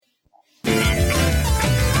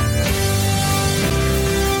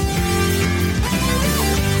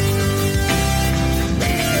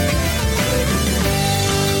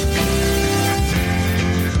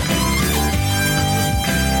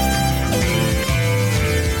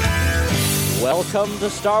Welcome to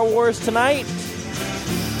Star Wars Tonight.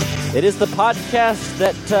 It is the podcast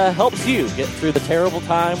that helps you get through the terrible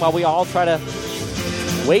time while we all try to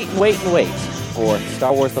wait for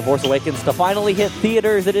Star Wars The Force Awakens to finally hit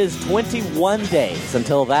theaters. It is 21 days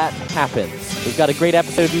until that happens. We've got a great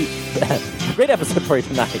episode for you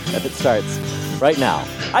tonight, and it starts right now.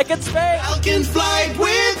 I can spay! Falcon flight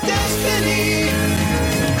with destiny,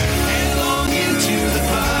 headlong into the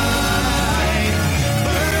fight.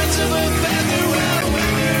 Birds of a feather, well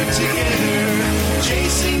weathered together,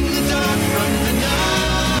 chasing the dark from the night.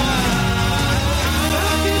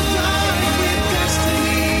 Falcon flight with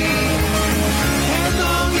destiny,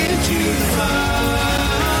 headlong into the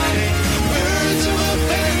fight. Birds of a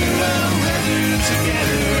feather, well weathered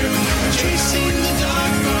together, chasing the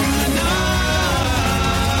dark from the night.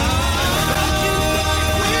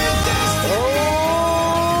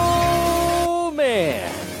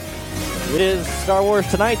 It is Star Wars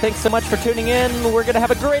Tonight. Thanks so much for tuning in. We're going to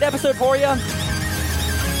have a great episode for you.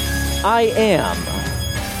 I am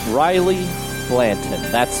Riley Blanton.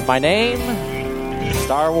 That's my name.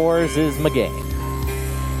 Star Wars is my game.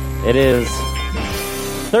 It is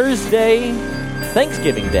Thursday,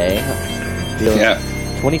 Thanksgiving Day, the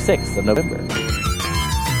 26th of November.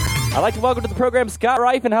 I'd like to welcome to the program Scott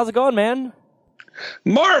Rifen. How's it going, man?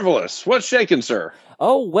 Marvelous. What's shaking, sir?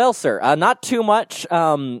 Oh, well, sir, not too much.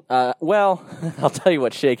 Well, I'll tell you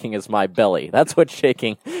what's shaking is my belly. That's what's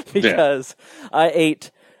shaking because I ate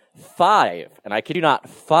 5, and I kid you not,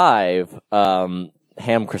 5 ham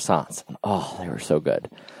croissants. Oh, they were so good.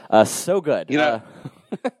 So good. You know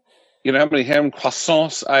how many ham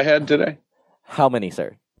croissants I had today? How many,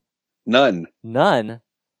 sir? None. None?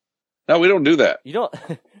 No, we don't do that. You don't...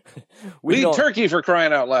 We eat turkey, for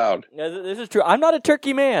crying out loud. This is true. I'm not a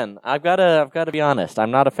turkey man. I've got to be honest.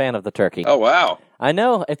 I'm not a fan of the turkey. Oh, wow. I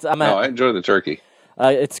know. I enjoy the turkey.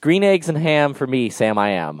 It's green eggs and ham for me, Sam. I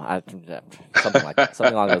am. Something like that.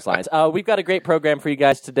 Something along those lines. We've got a great program for you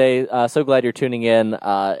guys today. So glad you're tuning in.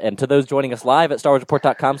 And to those joining us live at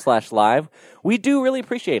StarWarsReport.com/live, we do really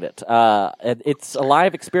appreciate it. It's a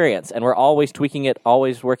live experience, and we're always tweaking it,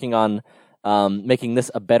 always working on making this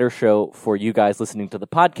a better show for you guys listening to the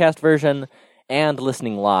podcast version and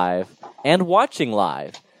listening live and watching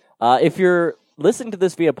live. If you're listening to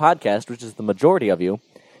this via podcast, which is the majority of you,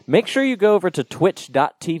 make sure you go over to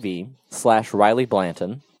twitch.tv/Riley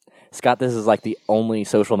Blanton. Scott, this is like the only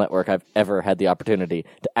social network I've ever had the opportunity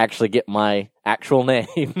to actually get my actual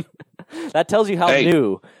name. That tells you how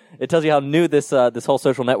new. It tells you how new this whole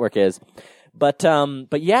social network is. But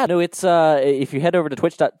yeah, no, it's if you head over to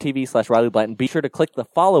twitch.tv/Riley Blanton, be sure to click the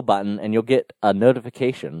follow button and you'll get a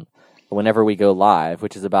notification whenever we go live,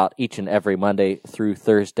 which is about each and every Monday through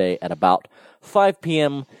Thursday at about 5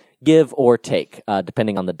 p.m., give or take,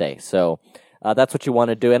 depending on the day. So that's what you want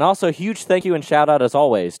to do. And also, a huge thank you and shout out, as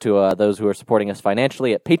always, to those who are supporting us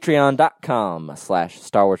financially at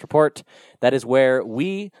patreon.com/Star Wars Report. That is where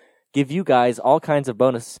we give you guys all kinds of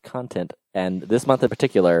bonus content. And this month in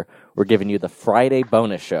particular, we're giving you the Friday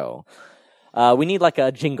bonus show. We need like a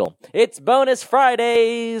jingle. It's Bonus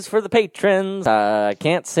Fridays for the patrons. I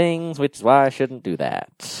can't sing, which is why I shouldn't do that.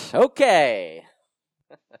 Okay.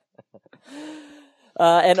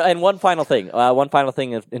 And one final thing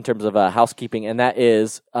in terms of housekeeping, and that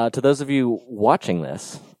is to those of you watching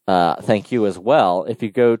this, thank you as well. If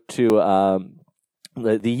you go to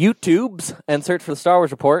the YouTubes and search for the Star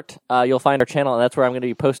Wars Report, you'll find our channel, and that's where I'm going to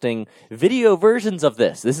be posting video versions of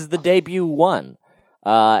this. This is the debut one,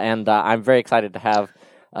 and I'm very excited to have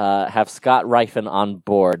Scott Rifen on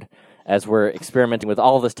board as we're experimenting with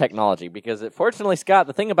all this technology. Because fortunately, Scott,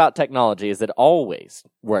 the thing about technology is it always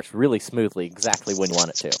works really smoothly, exactly when you want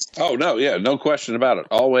it to. Oh no, yeah, no question about it,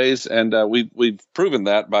 always, and we've proven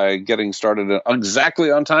that by getting started exactly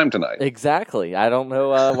on time tonight. Exactly. I don't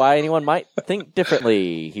know why anyone might think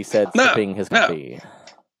differently. He said, sipping his coffee.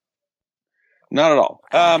 Not at all.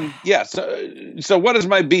 Yeah. So what is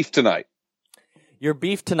my beef tonight? Your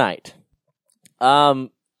beef tonight.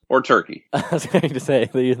 Or turkey. I was going to say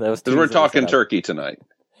that was. Because we're talking turkey tonight.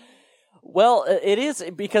 Well, it is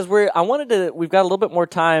because we've got a little bit more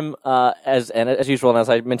time as usual, and as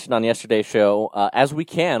I mentioned on yesterday's show, as we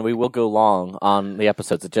will go long on the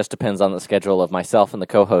episodes. It just depends on the schedule of myself and the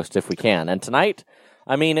co-host if we can. And tonight,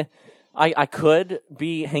 I mean, I could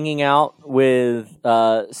be hanging out with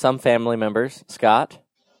some family members, Scott,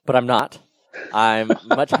 but I'm not. I'm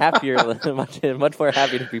much happier, much more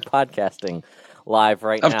happy to be podcasting live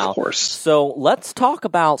right now. Of course. So let's talk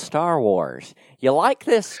about Star Wars. You like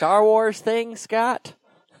this Star Wars thing, Scott?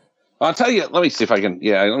 I'll tell you. Let me see if I can.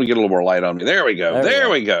 Yeah, let me get a little more light on me. There we go. There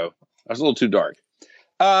we go. I was a little too dark.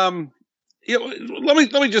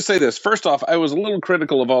 let me just say this. First off, I was a little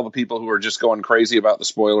critical of all the people who are just going crazy about the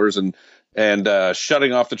spoilers and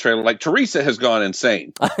shutting off the trailer. Like Teresa has gone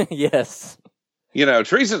insane. Yes.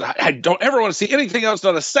 Teresa, I don't ever want to see anything else,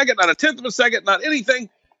 not a second, not a tenth of a second, not anything.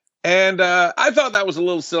 And I thought that was a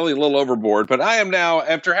little silly, a little overboard. But I am now,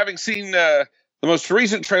 after having seen the most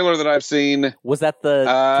recent trailer that I've seen. Was that the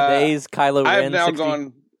today's Kylo Ren? I have now 60?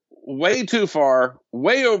 gone way too far,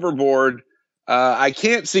 way overboard. I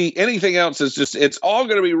can't see anything else. It's all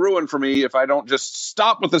going to be ruined for me if I don't just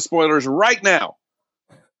stop with the spoilers right now.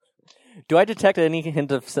 Do I detect any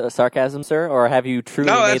hint of sarcasm, sir, or have you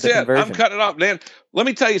truly made the conversion? I'm cutting it off, Dan. Let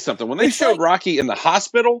me tell you something. When they showed Rocky in the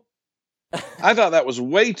hospital, I thought that was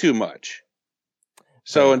way too much.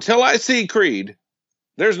 So until I see Creed,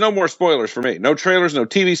 there's no more spoilers for me. No trailers, no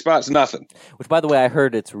TV spots, nothing. Which, by the way, I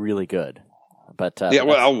heard it's really good. But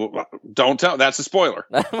don't tell. That's a spoiler.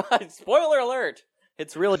 Spoiler alert!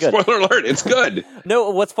 It's really good. Spoiler alert! It's good. No,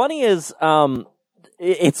 what's funny is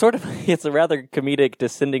it's a rather comedic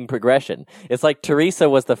descending progression. It's like Teresa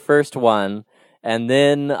was the first one, and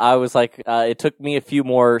then I was like, it took me a few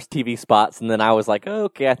more TV spots, and then I was like, oh,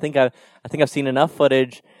 okay, I think I've seen enough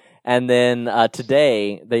footage. And then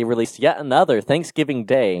today they released yet another Thanksgiving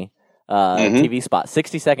Day TV spot,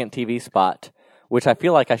 60-second TV spot, which I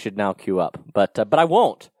feel like I should now queue up, but I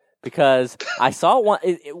won't, because I saw one.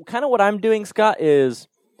 Kind of what I'm doing, Scott, is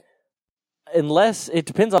unless it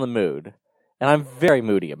depends on the mood, and I'm very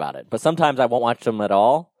moody about it. But sometimes I won't watch them at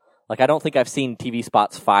all. Like I don't think I've seen TV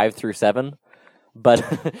spots 5 through 7, but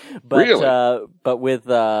really? But with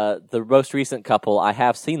the most recent couple, I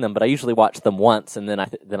have seen them, but I usually watch them once, and then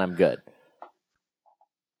I'm good.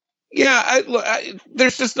 Yeah,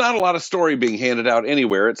 there's just not a lot of story being handed out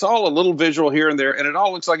anywhere. It's all a little visual here and there, and it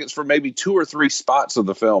all looks like it's for maybe 2 or 3 spots of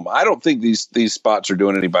the film. I don't think these spots are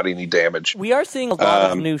doing anybody any damage. We are seeing a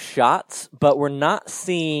lot of new shots, but we're not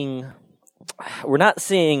seeing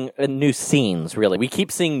new scenes, really. We keep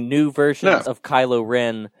seeing new versions of Kylo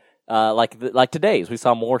Ren, like today's. We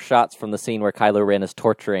saw more shots from the scene where Kylo Ren is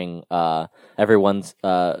torturing everyone's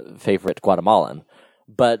favorite Guatemalan.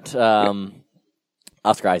 But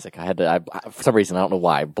Oscar Isaac. For some reason, I don't know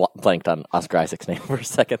why, I blanked on Oscar Isaac's name for a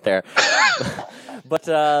second there. But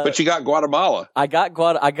you got Guatemala. I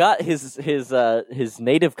got his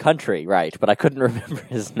native country right, but I couldn't remember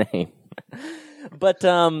his name. But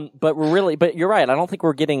you're right. I don't think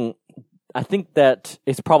we're getting. I think that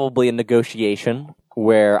it's probably a negotiation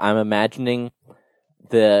where I'm imagining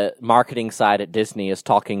the marketing side at Disney is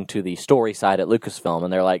talking to the story side at Lucasfilm,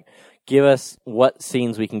 and they're like, give us what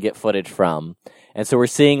scenes we can get footage from. And so we're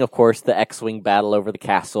seeing, of course, the X-Wing battle over the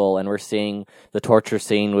castle, and we're seeing the torture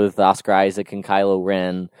scene with Oscar Isaac and Kylo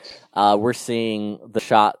Ren. We're seeing the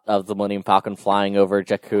shot of the Millennium Falcon flying over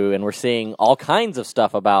Jakku, and we're seeing all kinds of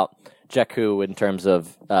stuff about Jakku in terms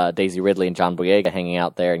of Daisy Ridley and John Boyega hanging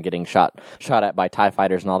out there and getting shot at by TIE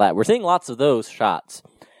fighters and all that. We're seeing lots of those shots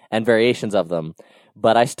and variations of them,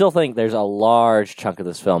 but I still think there's a large chunk of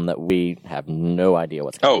this film that we have no idea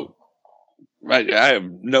what's going on. Oh, I have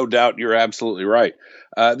no doubt you're absolutely right.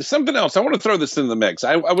 There's something else. I want to throw this in the mix.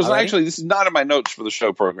 I was actually, this is not in my notes for the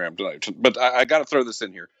show program tonight, but I got to throw this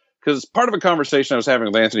in here because part of a conversation I was having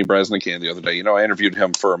with Anthony Bresnikan the other day. I interviewed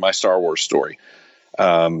him for my Star Wars story.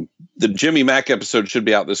 The Jimmy Mack episode should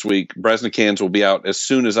be out this week. Bresnikan's will be out as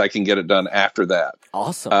soon as I can get it done after that.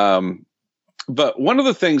 Awesome. But one of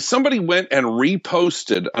the things, somebody went and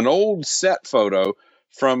reposted an old set photo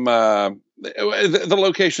from the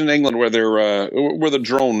location in England where the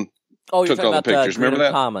drone took all the pictures. Remember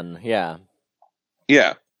that? Common, yeah.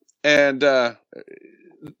 Yeah. And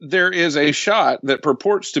there is a shot that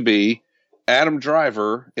purports to be Adam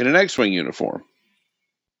Driver in an X-Wing uniform.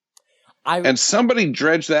 And somebody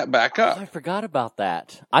dredged that back up. I forgot about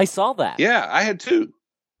that. I saw that. Yeah, I had too.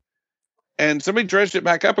 And somebody dredged it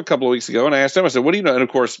back up a couple of weeks ago, and I asked him, I said, what do you know? And of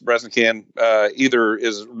course, Bresnikan either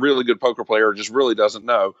is a really good poker player or just really doesn't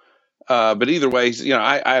know. But either way,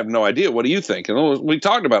 I have no idea. What do you think? And we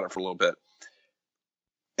talked about it for a little bit.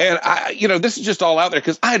 And this is just all out there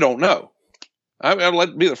because I don't know. I'll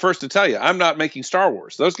be the first to tell you, I'm not making Star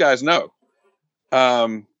Wars. Those guys know.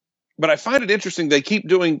 But I find it interesting. They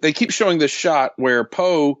keep showing this shot where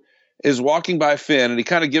Poe is walking by Finn, and he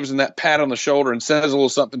kind of gives him that pat on the shoulder and says a little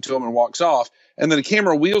something to him and walks off. And then the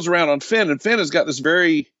camera wheels around on Finn, and Finn has got this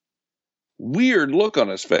very weird look on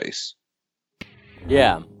his face.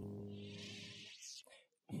 Yeah.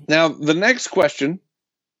 Now, the next question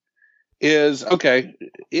is, okay,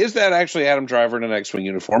 is that actually Adam Driver in an X-Wing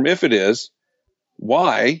uniform? If it is,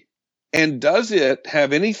 why? And does it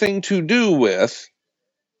have anything to do with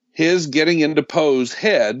his getting into Poe's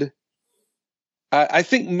head I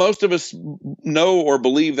think most of us know or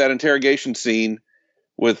believe that interrogation scene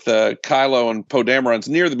with Kylo and Poe Dameron's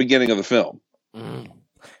near the beginning of the film.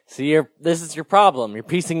 See, this is your problem. You're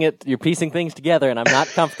piecing things together, and I'm not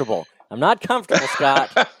comfortable. I'm not comfortable,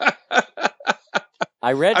 Scott.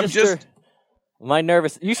 I registered my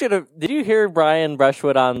nervous. You should have. Did you hear Brian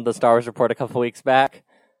Brushwood on the Star Wars Report a couple weeks back?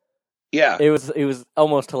 Yeah, it was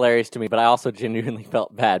almost hilarious to me, but I also genuinely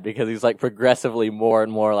felt bad because he's like progressively more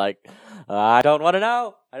and more like, I don't want to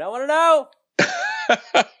know. I don't want to know.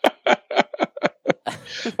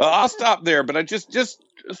 Well, I'll stop there, but I just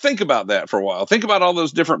think about that for a while. Think about all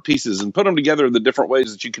those different pieces and put them together in the different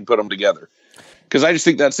ways that you can put them together. Because I just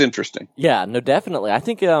think that's interesting. Yeah, no, definitely. I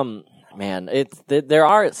think, man, there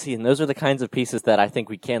are, and those are the kinds of pieces that I think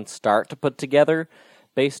we can start to put together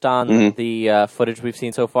based on the footage we've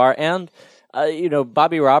seen so far. And,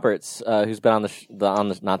 Bobby Roberts, who's been on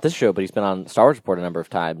the not this show, but he's been on Star Wars Report a number of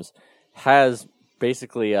times, has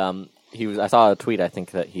basically, I saw a tweet, I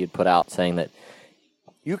think, that he had put out saying that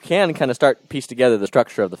you can kind of start piece together the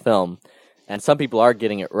structure of the film, and some people are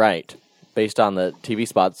getting it right based on the TV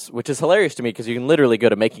spots, which is hilarious to me because you can literally go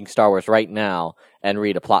to Making Star Wars right now and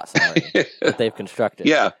read a plot summary that they've constructed.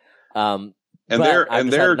 Yeah. And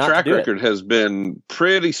their track record has been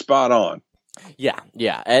pretty spot on. Yeah.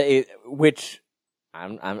 Which I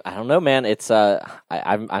don't know, man. It's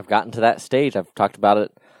I've gotten to that stage. I've talked about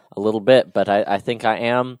it a little bit, but I think I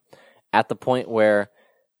am at the point where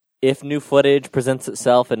if new footage presents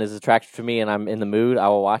itself and is attractive to me and I'm in the mood, I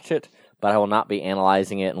will watch it, but I will not be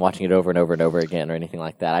analyzing it and watching it over and over and over again or anything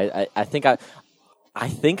like that. I think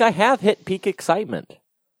I have hit peak excitement.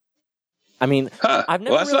 I mean, I've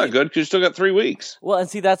never. Well, that's not good because you still got 3 weeks. Well, and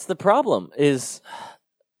see, that's the problem. Is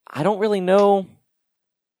I don't really know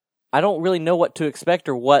what to expect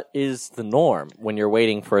or what is the norm when you're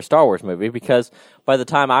waiting for a Star Wars movie, because by the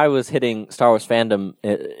time I was hitting Star Wars fandom,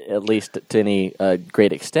 at least to any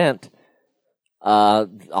great extent, all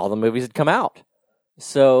the movies had come out.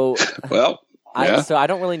 So, well, yeah. I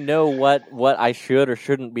don't really know what I should or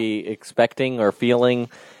shouldn't be expecting or feeling,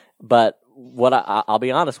 but I'll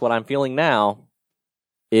be honest, what I'm feeling now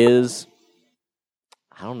is,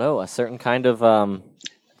 I don't know, a certain kind of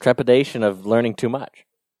trepidation of learning too much.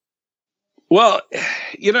 Well,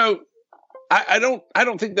 I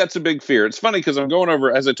don't think that's a big fear. It's funny because I'm going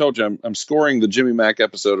over, as I told you, I'm scoring the Jimmy Mack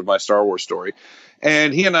episode of my Star Wars story,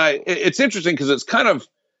 and he and I. It's interesting because it's kind of,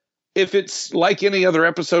 if it's like any other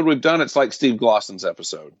episode we've done, it's like Steve Glosson's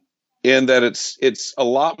episode, in that it's a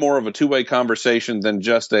lot more of a two-way conversation than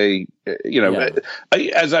just as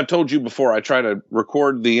I've told you before, I try to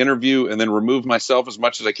record the interview and then remove myself as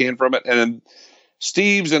much as I can from it, and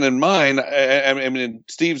Steve's and in mine, I mean, in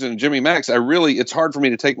Steve's and Jimmy Mack's, it's hard for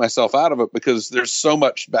me to take myself out of it because there's so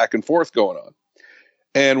much back and forth going on.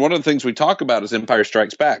 And one of the things we talk about is Empire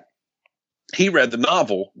Strikes Back. He read the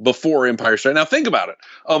novel before Empire Strikes. Now think about it.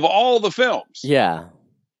 Of all the films,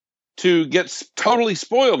 to get totally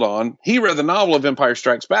spoiled on, he read the novel of Empire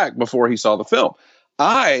Strikes Back before he saw the film.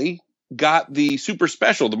 I got the super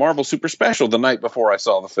special, the Marvel super special, the night before I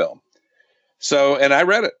saw the film. So, and I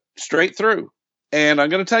read it straight through. And I'm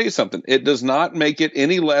going to tell you something. It does not make it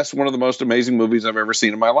any less one of the most amazing movies I've ever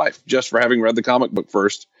seen in my life, just for having read the comic book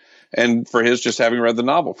first and for his just having read the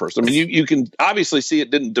novel first. I mean, you can obviously see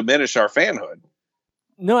it didn't diminish our fanhood.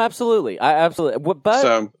 No, absolutely.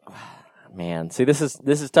 But, man, see, this is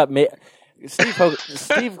tough.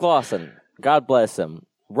 Steve Glosson, God bless him,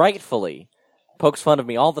 rightfully pokes fun of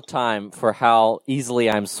me all the time for how easily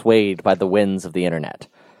I'm swayed by the winds of the internet.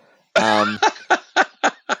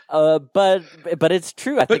 But it's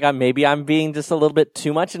true. I think I'm being just a little bit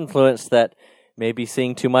too much influenced. That maybe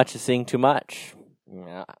seeing too much is seeing too much.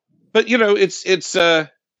 Yeah. But it's. I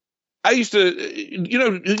used to. You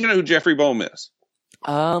know who Jeffrey Boehm is.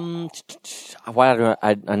 Why do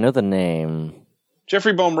I know the name?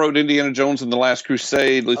 Jeffrey Boehm wrote Indiana Jones and the Last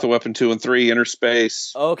Crusade, Lethal Weapon 2 and 3, Inner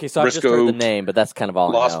Space. Okay, so I've just heard the name, but that's kind of all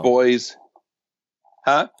I know. Lost Boys.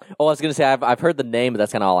 Huh? Oh, I was going to say I've heard the name, but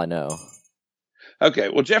that's kind of all I know. Okay,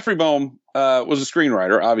 well, Jeffrey Boehm was a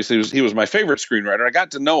screenwriter. Obviously, he was my favorite screenwriter. I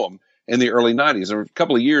got to know him in the early 90s. There were a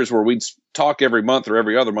couple of years where we'd talk every month or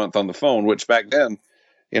every other month on the phone, which back then,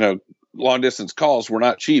 long-distance calls were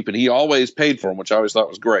not cheap, and he always paid for them, which I always thought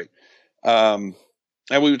was great. And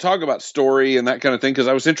we would talk about story and that kind of thing because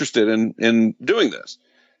I was interested in doing this.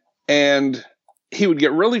 And he would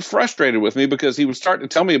get really frustrated with me because he would start to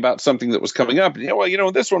tell me about something that was coming up. And,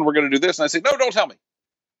 this one we're going to do this. And I say, no, don't tell me.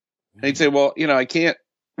 And he'd say, well, I can't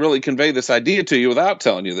really convey this idea to you without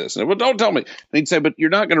telling you this. And well, don't tell me. And he'd say, but you're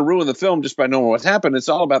not going to ruin the film just by knowing what happened. It's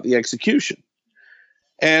all about the execution.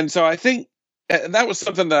 And so I think and that was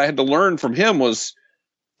something that I had to learn from him was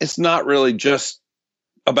it's not really just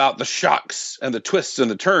about the shocks and the twists and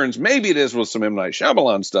the turns. Maybe it is with some M. Night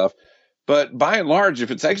Shyamalan stuff, but by and large,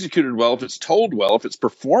 if it's executed well, if it's told well, if it's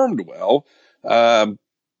performed well,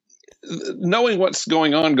 knowing what's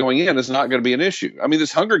going on going in is not going to be an issue. I mean,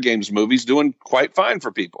 this Hunger Games movie's doing quite fine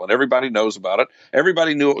for people, and everybody knows about it.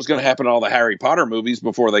 Everybody knew what was going to happen in all the Harry Potter movies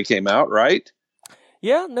before they came out, right?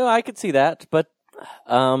 Yeah, no, I could see that, but at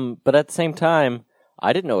the same time,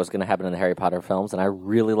 I didn't know what was going to happen in the Harry Potter films, and I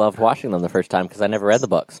really loved watching them the first time because I never read the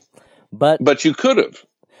books. But you could have.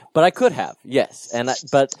 But I could have, yes, and I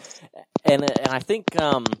think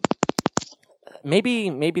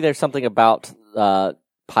maybe there's something about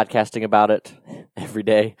podcasting about it every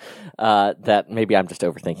day that maybe I'm just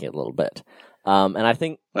overthinking it a little bit. And I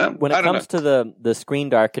think when it comes to the screen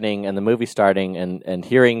darkening and the movie starting and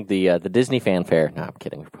hearing the Disney fanfare, no, I'm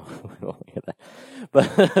kidding.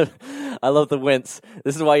 But I love the wince.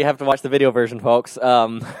 This is why you have to watch the video version, folks.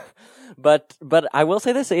 But I will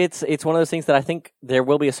say this: it's one of those things that I think there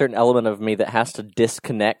will be a certain element of me that has to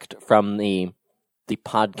disconnect from the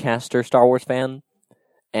podcaster Star Wars fan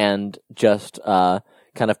and just kind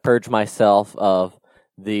of purge myself of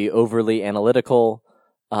the overly analytical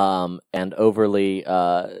and overly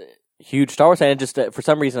huge Star Wars fan. And just for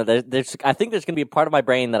some reason, I think there's going to be a part of my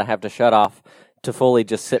brain that I have to shut off to fully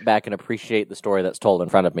just sit back and appreciate the story that's told in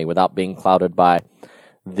front of me without being clouded by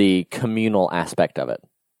the communal aspect of it.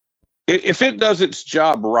 If it does its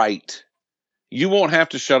job right, you won't have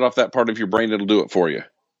to shut off that part of your brain. It'll do it for you.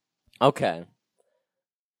 Okay.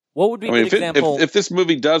 What would be an example? If this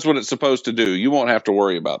movie does what it's supposed to do, you won't have to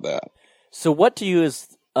worry about that. So what to you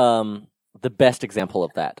is the best example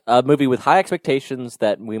of that? A movie with high expectations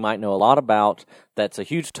that we might know a lot about, that's a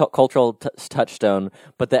huge cultural touchstone,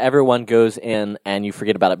 but that everyone goes in and you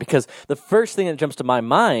forget about it. Because the first thing that jumps to my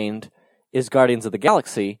mind is Guardians of the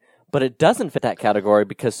Galaxy, but it doesn't fit that category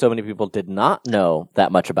because so many people did not know that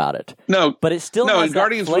much about it. No, but it still has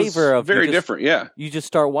that flavor of very different. Yeah, you just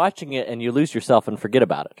start watching it and you lose yourself and forget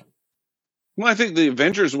about it. Well, I think the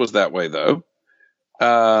Avengers was that way, though.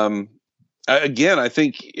 Again, I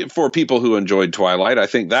think for people who enjoyed Twilight, I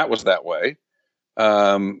think that was that way.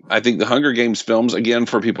 I think the Hunger Games films, again,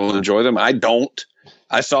 for people who enjoy them, I don't.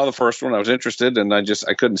 I saw the first one, I was interested, and I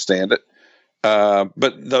couldn't stand it.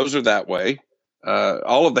 But those are that way.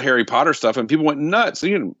 All of the Harry Potter stuff, and people went nuts.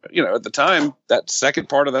 You know, at the time, that second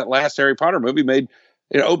part of that last Harry Potter movie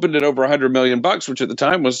opened at over $100 million, which at the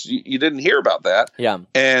time was you didn't hear about that. Yeah,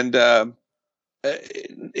 and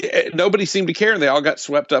nobody seemed to care, and they all got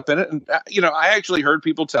swept up in it. And I actually heard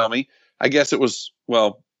people tell me, I guess it was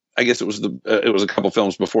a couple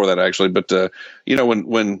films before that actually, but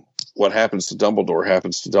when what happens to Dumbledore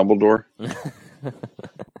happens to Dumbledore.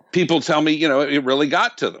 People tell me, it really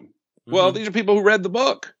got to them. Mm-hmm. Well, these are people who read the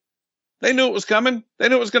book. They knew it was coming. They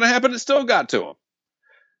knew it was going to happen. It still got to them.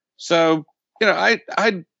 So,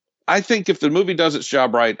 I think if the movie does its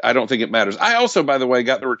job right, I don't think it matters. I also, by the way,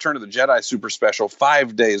 got the Return of the Jedi Super Special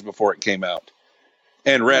 5 days before it came out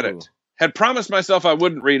and read it. Had promised myself I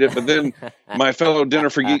wouldn't read it, but then my fellow Dinner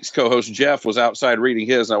for Geeks co-host Jeff was outside reading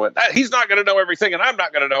his, and I went, he's not going to know everything, and I'm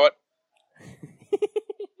not going to know it.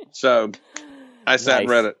 So I sat and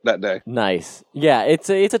read it that day. Nice. Yeah, it's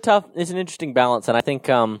an interesting balance, and I think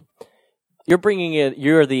you're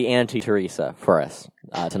the anti-Teresa for us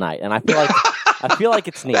tonight, and I feel like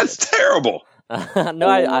it's needed. That's terrible. No,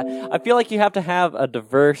 I feel like you have to have a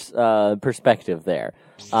diverse perspective there.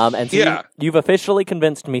 And so you've officially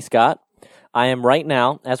convinced me, Scott. I am right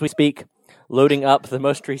now, as we speak, loading up the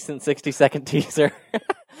most recent 60-second teaser.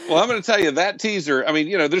 Well, I'm going to tell you, that teaser, I mean,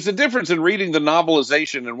 there's a difference in reading the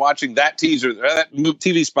novelization and watching that teaser, that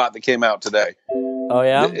TV spot that came out today. Oh,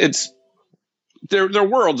 yeah? They're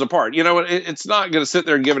worlds apart. It's not going to sit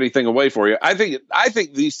there and give anything away for you. I think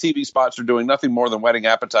these TV spots are doing nothing more than whetting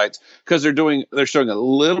appetites because they're showing a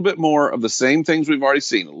little bit more of the same things we've already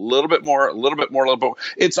seen. A little bit more.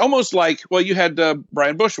 It's almost like, well, you had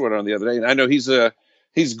Brian Bushwood on the other day, and I know he's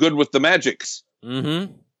good with the magics.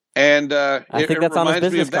 Mm-hmm. And I think that's on his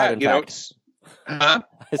business card. In fact,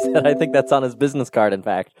 I said I think that's on his business card. In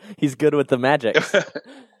fact, he's good with the magics.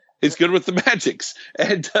 He's good with the magics,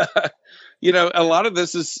 and. A lot of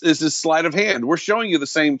this is a sleight of hand. We're showing you the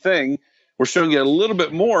same thing. We're showing you a little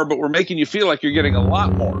bit more, but we're making you feel like you're getting a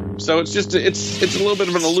lot more. So it's just it's a little bit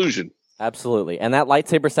of an illusion. Absolutely. And that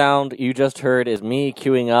lightsaber sound you just heard is me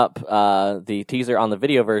queuing up the teaser on the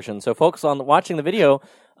video version. So folks watching the video,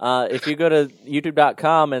 if you go to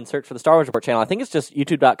youtube.com and search for the Star Wars Report channel, I think it's just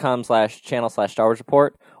youtube.com/channel/Star Wars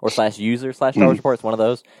Report or /user/Star Wars Report. It's one of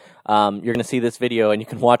those. You're going to see this video and you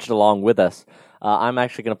can watch it along with us. I'm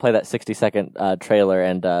actually going to play that 60-second trailer,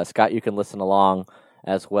 and Scott, you can listen along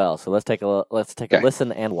as well. So let's take a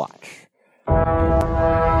listen and watch.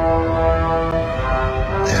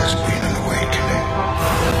 There's been an awakening.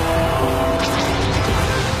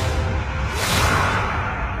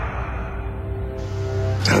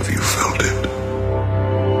 Have you felt it?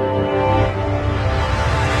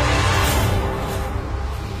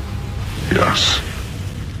 Yes.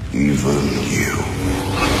 Even you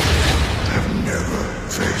have never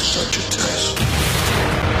faced such a test.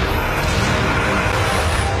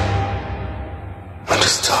 But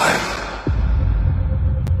it's time.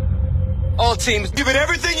 All teams, give it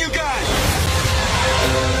everything you got!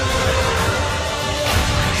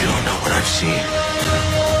 You don't know what I've seen.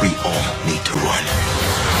 We all need to run.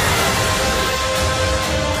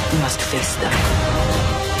 We must face them.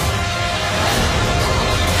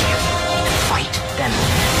 Fight them.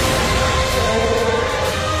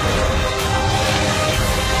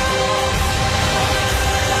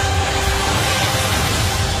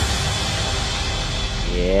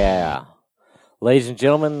 Yeah. Ladies and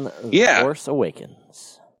gentlemen, Yeah. The Force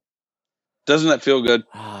Awakens. Doesn't that feel good?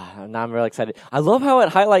 Now I'm really excited. I love how it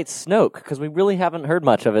highlights Snoke, because we really haven't heard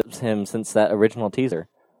much of him since that original teaser.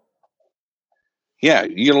 Yeah,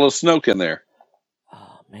 you get a little Snoke in there.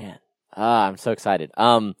 Oh, man. I'm so excited.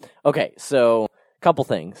 Okay, so a couple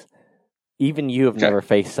things. Even you have never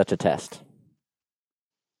faced such a test.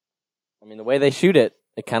 I mean, the way they shoot it,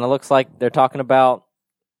 it kind of looks like they're talking about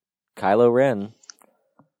Kylo Ren.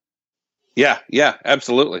 Yeah,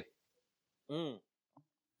 absolutely.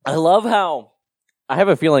 I love how I have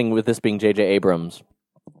a feeling with this being J.J. Abrams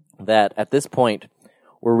that at this point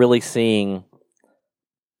we're really seeing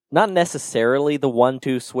not necessarily the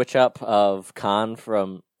 1-2 switch up of Khan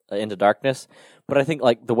from Into Darkness, but I think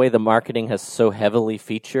like the way the marketing has so heavily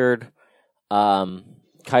featured Kylo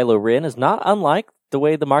Ren is not unlike the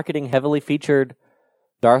way the marketing heavily featured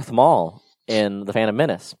Darth Maul in The Phantom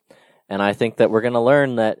Menace. And I think that we're going to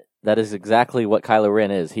learn that that is exactly what Kylo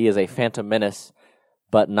Ren is. He is a Phantom Menace,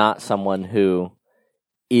 but not someone who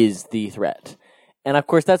is the threat. And of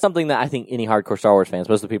course, that's something that I think any hardcore Star Wars fans,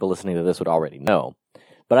 most of the people listening to this would already know.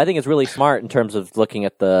 But I think it's really smart in terms of looking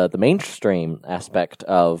at the mainstream aspect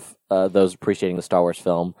of those appreciating the Star Wars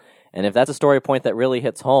film. And if that's a story point that really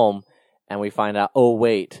hits home, and we find out, oh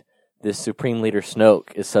wait, this Supreme Leader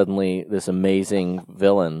Snoke is suddenly this amazing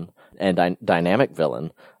villain and dynamic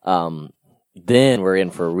villain, then we're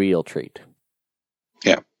in for a real treat.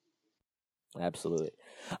 Yeah. Absolutely.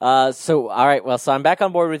 So, all right. Well, so I'm back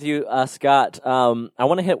on board with you, Scott. I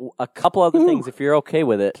want to hit a couple other things, if you're okay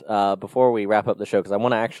with it, before we wrap up the show, because I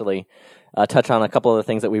want to actually touch on a couple of the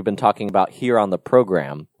things that we've been talking about here on the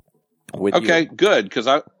program. Okay, good, because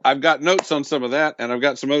I've got notes on some of that, and I've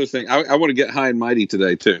got some other things. I want to get high and mighty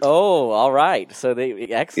today, too. Oh, all right. So,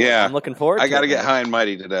 excellent. Yeah. I'm looking forward to it. I got to get high and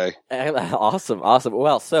mighty today. Awesome.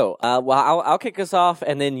 Well, so I'll kick us off,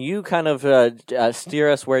 and then you kind of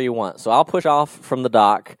steer us where you want. So I'll push off from the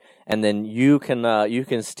dock, and then you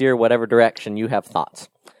can steer whatever direction you have thoughts.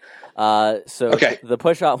 Okay. The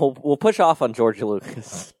push off, we'll push off on George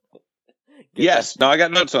Lucas. I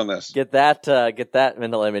got notes on this. Get that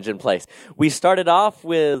mental image in place. We started off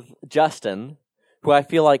with Justin, who I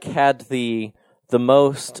feel like had the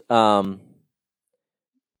most not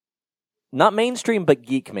mainstream but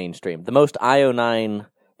geek mainstream, the most IO9,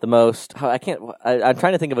 the most I'm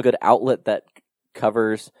trying to think of a good outlet that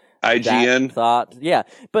covers IGN that thought. Yeah,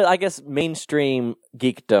 but I guess mainstream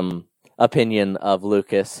geekdom opinion of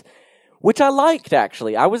Lucas, which I liked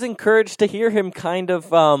actually. I was encouraged to hear him kind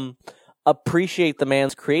of appreciate the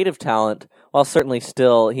man's creative talent, while certainly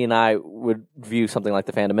still he and I would view something like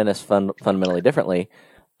The Phantom Menace fundamentally differently.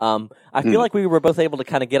 I feel like we were both able to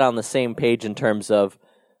kind of get on the same page in terms of,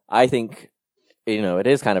 I think, it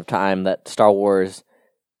is kind of time that Star Wars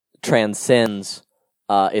transcends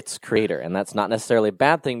its creator, and that's not necessarily a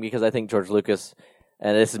bad thing, because I think George Lucas,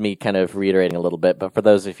 and this is me kind of reiterating a little bit, but for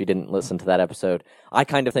those if you didn't listen to that episode, I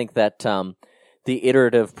kind of think that the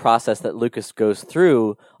iterative process that Lucas goes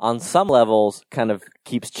through on some levels kind of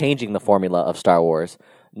keeps changing the formula of Star Wars,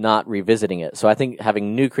 not revisiting it. So I think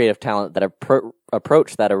having new creative talent that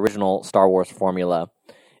approach that original Star Wars formula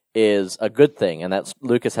is a good thing, and that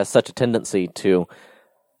Lucas has such a tendency to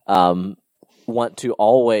want to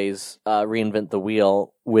always reinvent the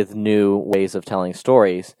wheel with new ways of telling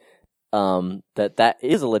stories, that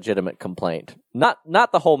is a legitimate complaint. Not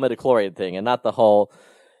the whole midichlorian thing, and not the whole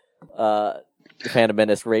The Phantom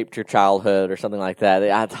Menace raped your childhood or something like that.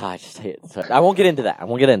 I just hate it. So I won't get into that.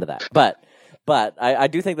 But I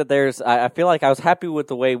do think that I feel like I was happy with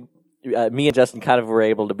the way me and Justin kind of were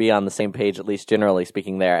able to be on the same page, at least generally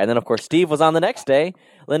speaking there. And then, of course, Steve was on the next day,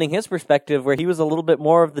 lending his perspective where he was a little bit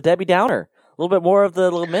more of the Debbie Downer, a little bit more of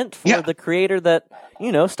the lament for the creator that,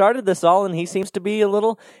 started this all, and he seems to be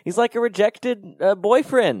he's like a rejected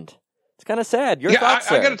boyfriend. It's kind of sad. Your thoughts,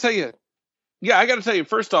 sir? I got to tell you. Yeah, I got to tell you,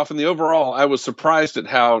 first off, in the overall, I was surprised at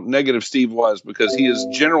how negative Steve was because he is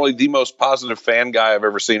generally the most positive fan guy I've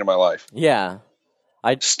ever seen in my life. Yeah.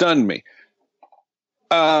 Stunned me.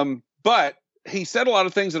 But he said a lot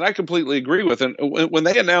of things that I completely agree with. And when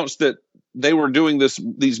they announced that they were doing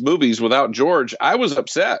these movies without George, I was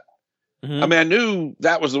upset. Mm-hmm. I mean, I knew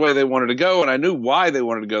that was the way they wanted to go, and I knew why they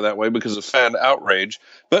wanted to go that way because of fan outrage.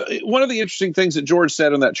 But one of the interesting things that George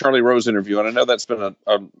said in that Charlie Rose interview, and I know that's been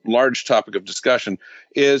a large topic of discussion,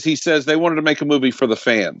 is he says they wanted to make a movie for the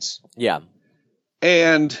fans. Yeah.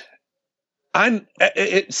 And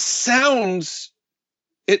it sounds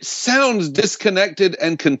disconnected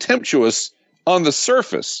and contemptuous on the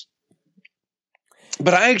surface,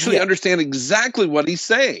 but I actually understand exactly what he's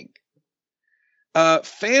saying.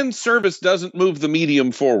 Fan service doesn't move the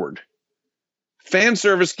medium forward. Fan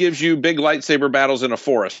service gives you big lightsaber battles in a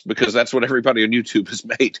forest because that's what everybody on YouTube has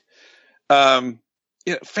made.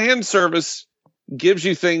 Fan service gives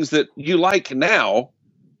you things that you like now,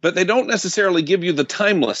 but they don't necessarily give you the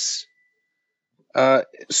timeless.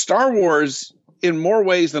 Star Wars, in more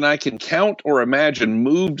ways than I can count or imagine,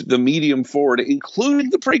 moved the medium forward, including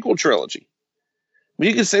the prequel trilogy. I mean,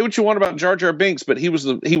 you can say what you want about Jar Jar Binks, but he was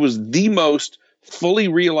the most fully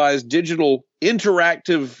realized digital,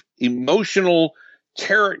 interactive, emotional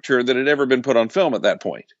character that had ever been put on film at that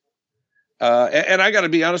point. And I got to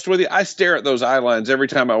be honest with you, I stare at those eye lines every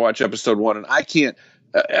time I watch episode 1, and I can't.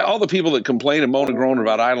 All the people that complain and moan and groan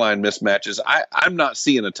about eye line mismatches, I'm not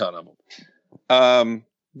seeing a ton of them.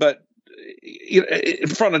 But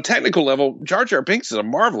from a technical level, Jar Jar Binks is a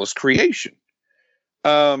marvelous creation.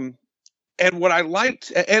 And what I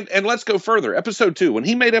liked, and let's go further. Episode 2, when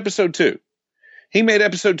he made episode 2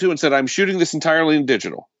 and said, I'm shooting this entirely in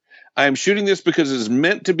digital. I am shooting this because it is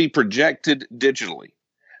meant to be projected digitally.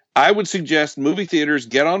 I would suggest movie theaters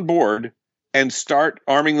get on board and start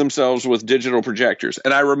arming themselves with digital projectors.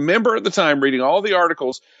 And I remember at the time reading all the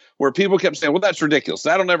articles where people kept saying, well, that's ridiculous.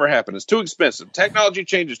 That'll never happen. It's too expensive. Technology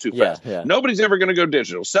changes too fast. Yeah. Nobody's ever going to go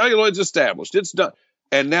digital. Celluloid's established. It's done.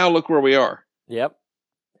 And now look where we are. Yep.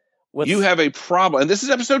 You have a problem. And this is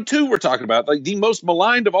episode 2 we're talking about, like the most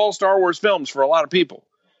maligned of all Star Wars films for a lot of people.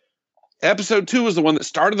 Episode 2 is the one that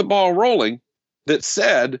started the ball rolling, that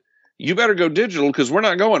said, you better go digital because we're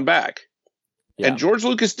not going back. Yeah. And George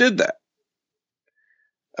Lucas did that.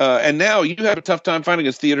 And now you have a tough time finding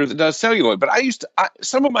a theater that does celluloid. But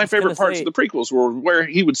some of my favorite parts of the prequels were where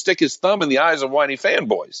he would stick his thumb in the eyes of whiny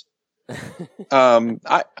fanboys.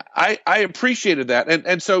 I appreciated that.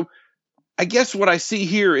 And so I guess what I see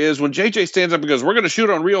here is when JJ stands up and goes, we're going to shoot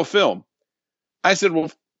on real film. I said, well,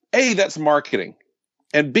 A, that's marketing.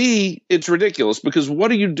 And B, it's ridiculous because what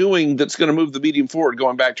are you doing that's going to move the medium forward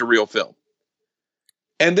going back to real film?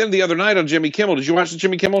 And then the other night on Jimmy Kimmel, did you watch the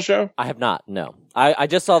Jimmy Kimmel show? I have not, no. I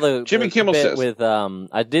just saw the Jimmy Kimmel bit says with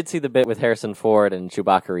I did see the bit with Harrison Ford and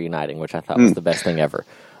Chewbacca reuniting, which I thought was the best thing ever.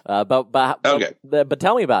 But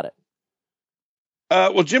tell me about it.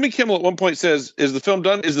 Well, Jimmy Kimmel at one point says, is the film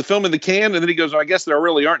done? Is the film in the can? And then he goes, I guess there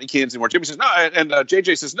really aren't any cans anymore. Jimmy says, no. And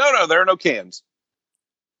JJ says, no, there are no cans.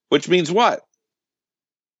 Which means what?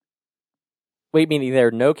 Wait, meaning there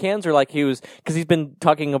are no cans? Or like because he's been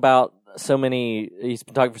talking about he's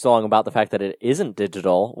been talking for so long about the fact that it isn't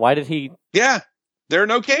digital. Why did he? Yeah, there are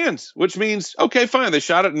no cans, which means, okay, fine. They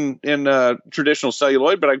shot it in traditional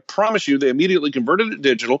celluloid, but I promise you they immediately converted it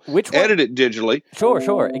digital, edited it digitally. Sure.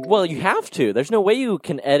 Well, you have to. There's no way you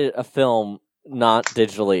can edit a film not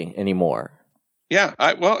digitally anymore. Yeah.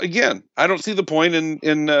 Again, I don't see the point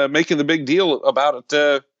in making the big deal about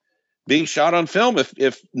it being shot on film if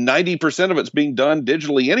 90% of it's being done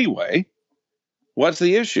digitally anyway. What's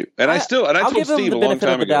the issue? And I told Steve a long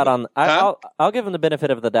time ago. I'll give him the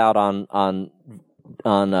benefit of the doubt on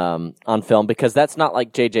film because that's not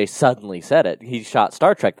like JJ suddenly said it. He shot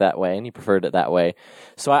Star Trek that way and he preferred it that way.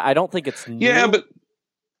 So I don't think it's new.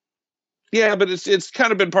 Yeah, but it's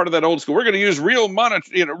kind of been part of that old school. We're going to use real models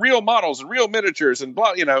and real miniatures and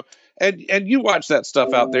blah, and you watch that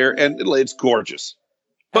stuff out there and it's gorgeous.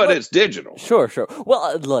 But it's digital. Sure.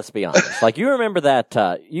 Well, let's be honest. Like you remember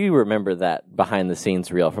that behind the scenes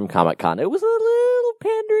reel from Comic-Con. It was a little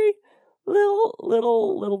pandery,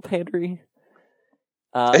 little pandery.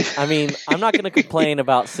 I mean, I'm not going to complain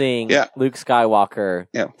about seeing Luke Skywalker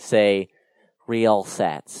say real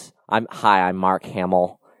sets. I'm Mark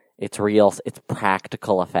Hamill It's real. It's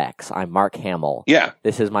practical effects. I'm Mark Hamill. Yeah.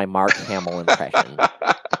 This is my Mark Hamill impression.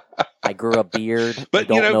 I grew a beard. But,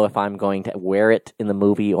 I don't know if I'm going to wear it in the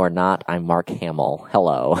movie or not. I'm Mark Hamill.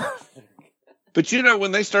 Hello. But,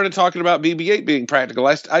 when they started talking about BB-8 being practical,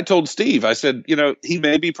 I told Steve, I said, he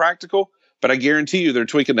may be practical, but I guarantee you they're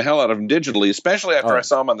tweaking the hell out of him digitally, especially after I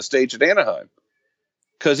saw him on the stage at Anaheim.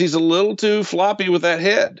 Because he's a little too floppy with that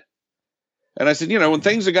head. And I said, when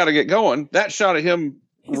things have got to get going, that shot of him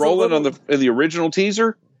rolling in the original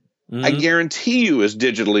teaser, I guarantee you is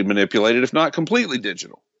digitally manipulated, if not completely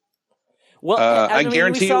digital. Well, I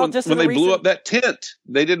guarantee you when they blew up that tent,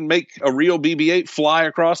 they didn't make a real BB-8 fly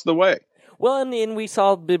across the way. Well, and we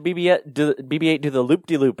saw BB-8 do the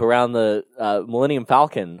loop-de-loop around the Millennium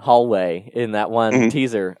Falcon hallway in that one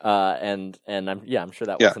teaser, and I'm sure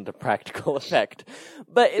that wasn't a practical effect,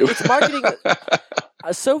 but it's marketing.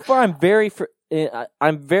 So far, I'm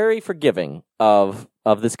very forgiving of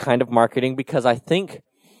this kind of marketing because I think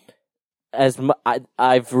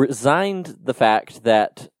I've resigned the fact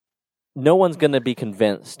that no one's going to be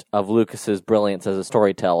convinced of Lucas's brilliance as a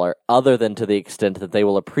storyteller other than to the extent that they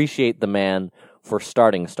will appreciate the man for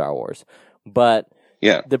starting Star Wars. But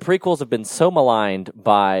the prequels have been so maligned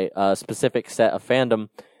by a specific set of fandom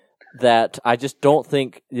that I just don't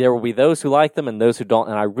think there will be those who like them and those who don't,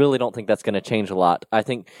 and I really don't think that's going to change a lot. I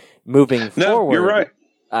think moving forward, you're right.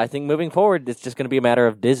 I think moving forward, it's just going to be a matter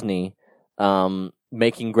of Disney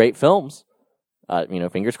making great films,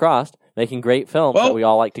 fingers crossed, making great films that we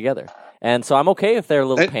all like together. And so I'm okay if they're a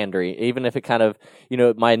little pandery, even if it kind of,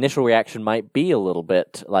 my initial reaction might be a little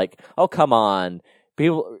bit like, oh, come on.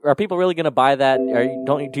 Are people really going to buy that?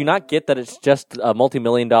 Do you not get that it's just a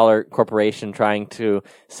multi-million-dollar corporation trying to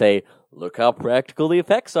say, look how practical the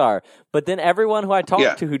effects are? But then everyone who I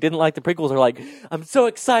talked to who didn't like the prequels are like, I'm so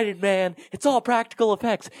excited, man. It's all practical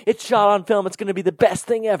effects. It's shot on film. It's going to be the best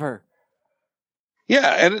thing ever.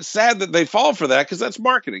 Yeah, and it's sad that they fall for that because that's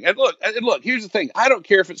marketing. And look, here's the thing. I don't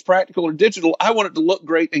care if it's practical or digital. I want it to look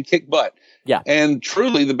great and kick butt. Yeah. And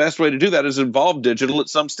truly, the best way to do that is involve digital at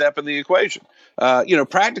some step in the equation.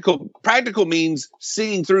 Practical means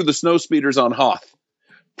seeing through the snow speeders on Hoth.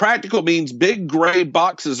 Practical means big gray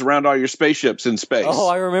boxes around all your spaceships in space. Oh,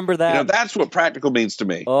 I remember that. That's what practical means to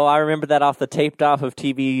me. Oh, I remember that off the taped off of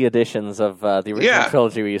TV editions of the original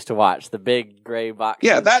trilogy we used to watch. The big gray boxes.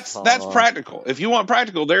 Yeah, that's practical. If you want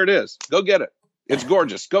practical, there it is. Go get it. It's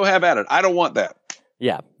gorgeous. Go have at it. I don't want that.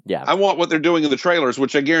 Yeah. I want what they're doing in the trailers,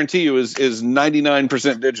 which I guarantee you is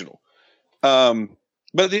 99% digital. But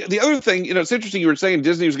the other thing, it's interesting you were saying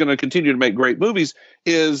Disney was going to continue to make great movies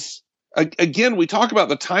is, again, we talk about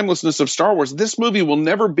the timelessness of Star Wars. This movie will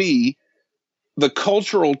never be the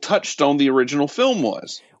cultural touchstone the original film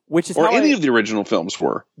was, which is or any of the original films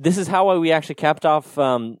were. This is how we actually capped off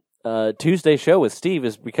Tuesday's show with Steve,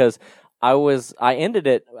 is because I ended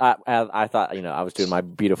it. I thought, I was doing my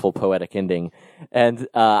beautiful poetic ending, and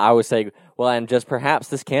I was saying, well, and just perhaps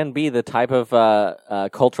this can be the type of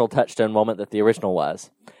cultural touchstone moment that the original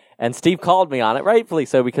was. And Steve called me on it, rightfully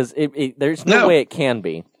so, because there's no way it can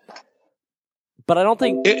be. But I don't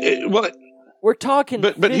think we're talking.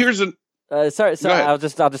 But here's a sorry. I'll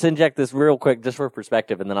just inject this real quick, just for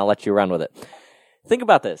perspective, and then I'll let you run with it. Think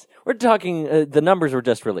about this. We're talking. The numbers were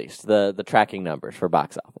just released. The tracking numbers for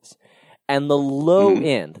box office, and the low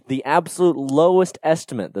end, the absolute lowest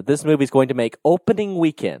estimate that this movie is going to make opening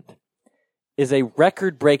weekend is a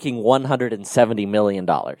record-breaking $170 million.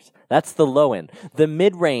 That's the low end. The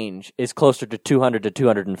mid-range is closer to 200 to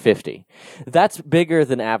 250. That's bigger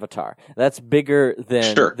than Avatar. That's bigger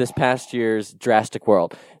than this past year's Jurassic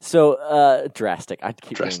World. So, Drastic. I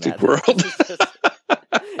keep Drastic doing that. World.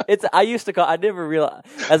 I never realized,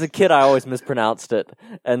 as a kid, I always mispronounced it.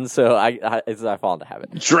 And so I fall into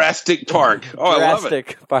habit. Jurassic Park. Oh, I love it.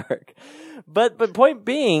 Jurassic Park. But point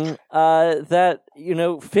being that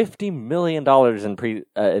 $50 million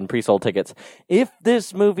in pre-sold tickets. If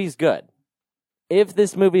this movie's good,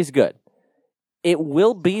 it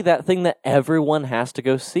will be that thing that everyone has to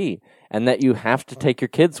go see and that you have to take your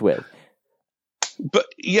kids with. But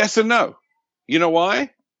yes and no. You know why?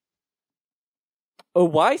 Oh,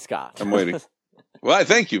 why, Scott? I'm waiting. Well, I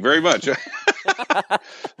thank you very much.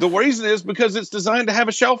 The reason is because it's designed to have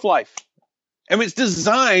a shelf life. I mean, it's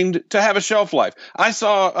designed to have a shelf life. I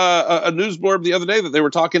saw a news blurb the other day that they were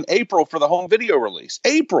talking April for the home video release.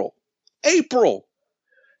 April.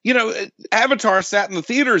 Avatar sat in the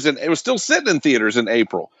theaters, and it was still sitting in theaters in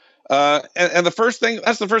April. And that's the first thing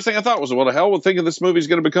I thought was, well, the hell with thinking this movie's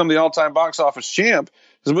going to become the all-time box office champ.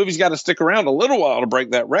 The movie's got to stick around a little while to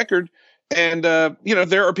break that record. And,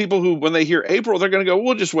 there are people who, when they hear April, they're going to go,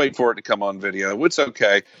 we'll just wait for it to come on video. It's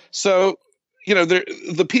okay. So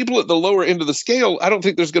the people at the lower end of the scale, I don't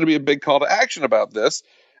think there's going to be a big call to action about this.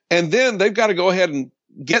 And then they've got to go ahead and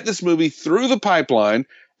get this movie through the pipeline.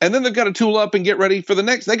 And then they've got to tool up and get ready for the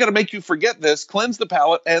next. They got to make you forget this, cleanse the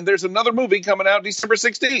palate. And there's another movie coming out December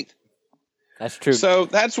 16th. That's true. So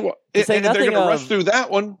that's what and they're going to rush through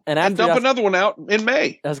that one and dump another one out in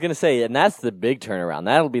May. I was going to say, and that's the big turnaround.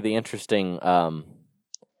 That'll be the interesting. And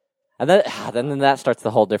then that starts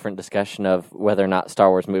the whole different discussion of whether or not Star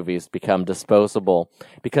Wars movies become disposable.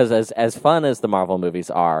 Because as fun as the Marvel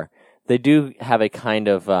movies are, they do have a kind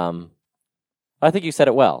of, I think you said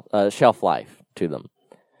it well, shelf life to them.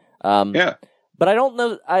 Yeah. But I don't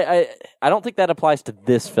know. I don't think that applies to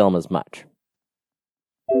this film as much.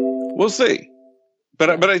 We'll see. But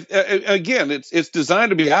again, it's designed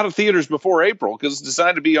to be out of theaters before April because it's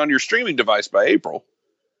designed to be on your streaming device by April.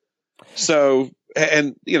 So,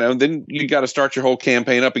 and then you got to start your whole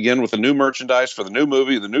campaign up again with the new merchandise for the new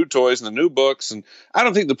movie, the new toys, and the new books. And I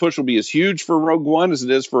don't think the push will be as huge for Rogue One as it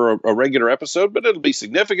is for a regular episode, but it'll be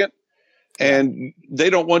significant. And they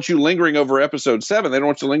don't want you lingering over Episode 7. They don't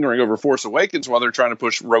want you lingering over Force Awakens while they're trying to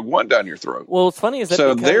push Rogue One down your throat. Well, what's funny is that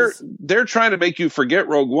so they're trying to make you forget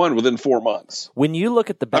Rogue One within 4 months. When you look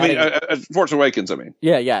at the Force Awakens.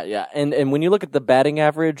 Yeah. And when you look at the batting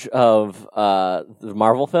average of the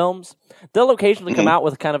Marvel films, they'll occasionally come out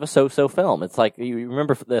with kind of a so-so film. It's like, you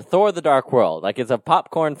remember the Thor: The Dark World. Like, it's a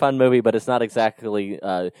popcorn fun movie, but it's not exactly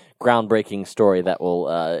a groundbreaking story that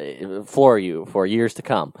will floor you for years to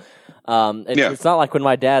come. It's not like when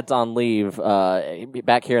my dad's on leave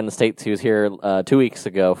back here in the States. He was here 2 weeks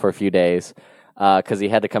ago for a few days because he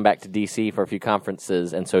had to come back to D.C. for a few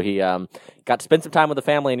conferences, and so he got to spend some time with the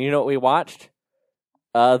family. And you know what we watched?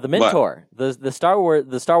 The Mentor, the Star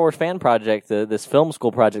Wars fan project, this film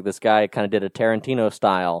school project. This guy kind of did a Tarantino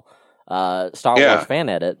style Star Wars fan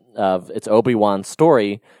edit of its Obi-Wan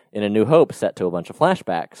story in A New Hope, set to a bunch of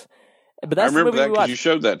flashbacks. But that's I remember the movie that because you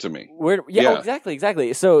showed that to me.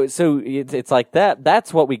 Exactly. So it's like that.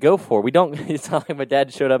 That's what we go for. We don't. It's not like my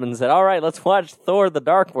dad showed up and said, "All right, let's watch Thor: The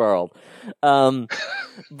Dark World."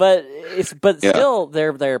 But still,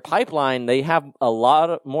 their pipeline, they have a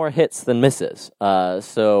lot more hits than misses.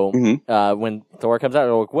 When Thor comes out,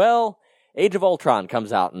 they're like, well, Age of Ultron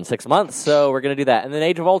comes out in 6 months, so we're gonna do that. And then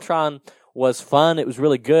Age of Ultron was fun. It was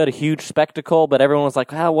really good, a huge spectacle, but everyone was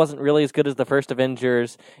like, it wasn't really as good as the first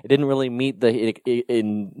Avengers. It didn't really meet the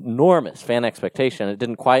enormous fan expectation. It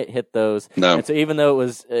didn't quite hit those. No. And so even though it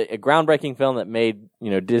was a groundbreaking film that made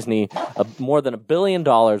Disney more than $1 billion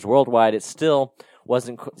worldwide, it still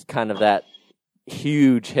wasn't kind of that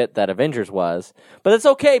huge hit that Avengers was. But it's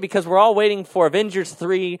okay because we're all waiting for Avengers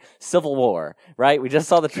 3 Civil War, right? We just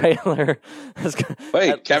saw the trailer.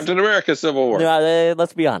 Wait, Captain America Civil War. No,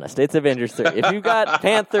 let's be honest. It's Avengers 3. If you've got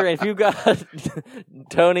Panther, if you've got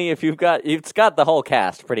Tony, it's got the whole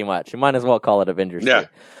cast pretty much. You might as well call it Avengers 3.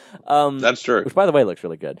 That's true. Which, by the way, looks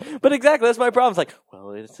really good. But exactly, that's my problem. It's like,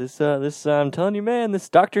 well, it's this. I'm telling you, man, this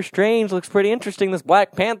Doctor Strange looks pretty interesting. This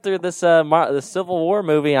Black Panther, this Civil War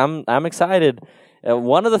movie. I'm excited.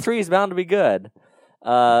 One of the three is bound to be good.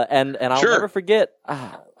 And I'll never forget.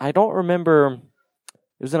 I don't remember.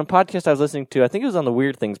 It was in a podcast I was listening to. I think it was on the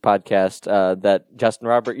Weird Things podcast that Justin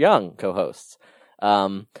Robert Young co-hosts.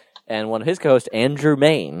 And one of his co-hosts, Andrew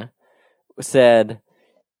Main, said,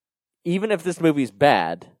 even if this movie's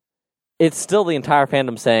bad, it's still the entire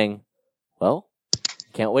fandom saying, well,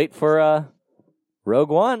 can't wait for Rogue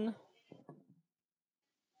One.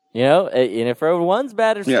 And if Rogue One's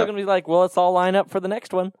bad, it's still going to be like, well, let's all line up for the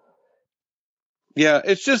next one. Yeah,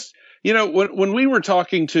 it's just, when we were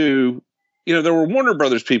talking to, there were Warner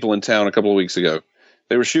Brothers people in town a couple of weeks ago.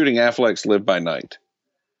 They were shooting Affleck's Live by Night.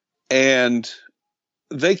 And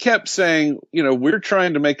they kept saying, we're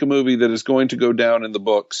trying to make a movie that is going to go down in the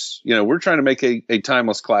books. We're trying to make a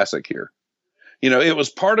timeless classic here. It was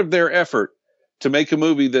part of their effort to make a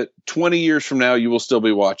movie that 20 years from now you will still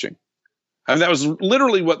be watching. I mean, that was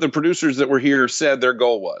literally what the producers that were here said their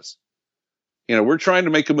goal was. We're trying to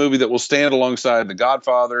make a movie that will stand alongside The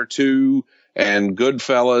Godfather 2 and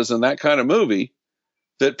Goodfellas and that kind of movie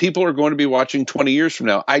that people are going to be watching 20 years from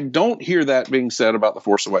now. I don't hear that being said about The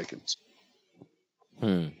Force Awakens.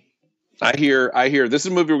 I hear this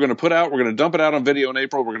is a movie we're going to put out. We're going to dump it out on video in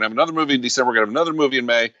April. We're going to have another movie in December. We're going to have another movie in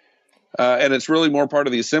May. And it's really more part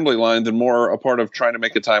of the assembly line than more a part of trying to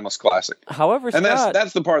make a timeless classic. However, and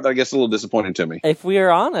that's the part that I guess is a little disappointing to me. If we are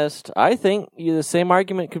honest, I think the same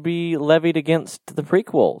argument could be levied against the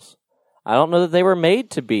prequels. I don't know that they were made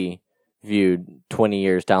to be viewed 20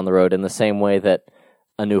 years down the road in the same way that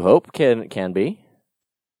A New Hope can be.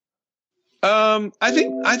 I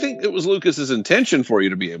think it was Lucas's intention for you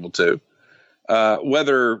to be able to.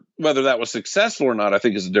 Whether that was successful or not, I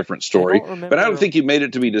think is a different story. But I don't think he made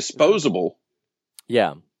it to be disposable.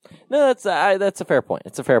 Yeah, no, that's a fair point.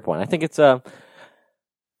 It's a fair point. I think it's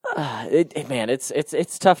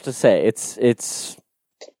it's tough to say. It's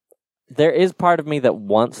there is part of me that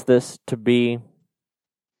wants this to be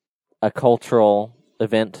a cultural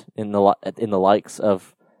event in the likes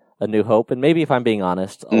of A New Hope, and maybe if I'm being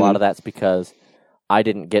honest, a lot of that's because I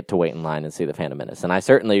didn't get to wait in line and see The Phantom Menace, and I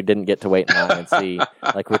certainly didn't get to wait in line and see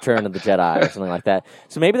like Return of the Jedi or something like that.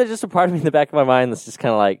 So maybe there's just a part of me in the back of my mind that's just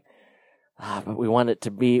kind of like, but we want it to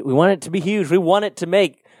be huge. We want it to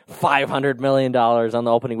make $500 million on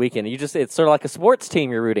the opening weekend. It's sort of like a sports team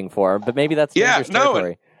you're rooting for, but maybe that's dangerous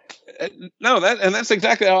territory. That's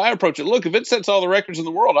exactly how I approach it. Look, if it sets all the records in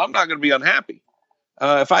the world, I'm not going to be unhappy.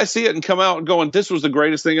 If I see it and come out going, this was the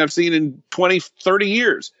greatest thing I've seen in 20, 30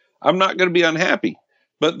 years, I'm not going to be unhappy.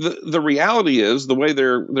 But the reality is, the way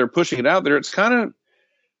they're pushing it out there, it's kind of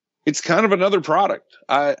another product.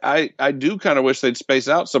 I do kind of wish they'd space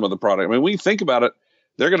out some of the product. I mean, when you think about it,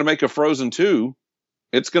 they're going to make a Frozen 2.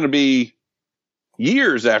 It's going to be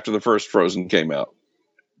years after the first Frozen came out.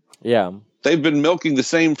 Yeah. They've been milking the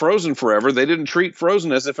same Frozen forever. They didn't treat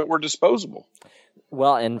Frozen as if it were disposable.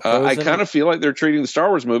 Well, and Frozen, I kind of feel like they're treating the Star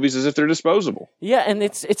Wars movies as if they're disposable. Yeah, and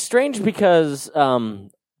it's strange because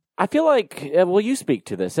I feel like, you speak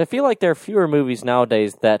to this. I feel like there are fewer movies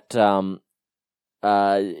nowadays that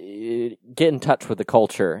get in touch with the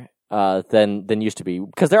culture than used to be.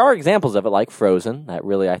 Because there are examples of it, like Frozen. That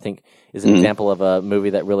really, I think, is an example of a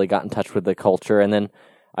movie that really got in touch with the culture. And then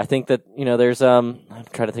I think that, there's I'm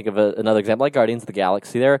trying to think of another example, like Guardians of the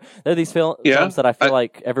Galaxy. There are these films that I feel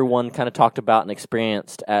like everyone kind of talked about and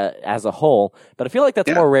experienced as a whole, but I feel like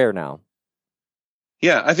that's more rare now.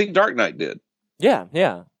 Yeah, I think Dark Knight did. Yeah.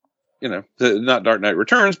 Not Dark Knight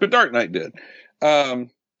Returns, but Dark Knight did. And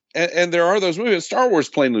there are those movies. Star Wars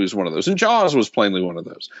plainly was one of those, and Jaws was plainly one of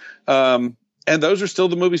those. And those are still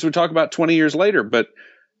the movies we talk about 20 years later. But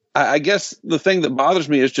I guess the thing that bothers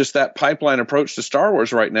me is just that pipeline approach to Star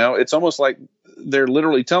Wars right now. It's almost like they're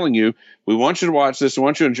literally telling you, we want you to watch this, we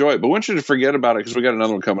want you to enjoy it, but we want you to forget about it because we got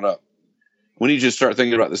another one coming up. We need you to start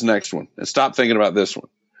thinking about this next one and stop thinking about this one.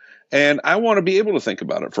 And I want to be able to think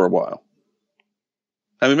about it for a while.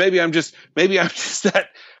 I mean, maybe I'm the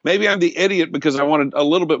idiot because I wanted a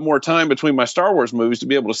little bit more time between my Star Wars movies to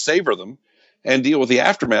be able to savor them and deal with the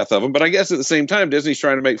aftermath of them. But I guess at the same time, Disney's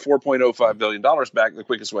trying to make $4.05 billion back the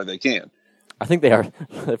quickest way they can. I think they are.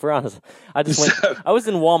 If we're honest, I was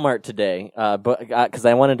in Walmart today, because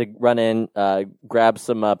I wanted to run in, grab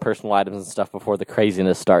some personal items and stuff before the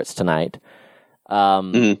craziness starts tonight.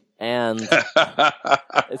 And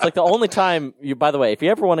it's like the only time by the way, if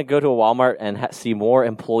you ever want to go to a Walmart and see more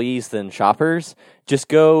employees than shoppers, just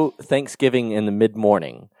go Thanksgiving in the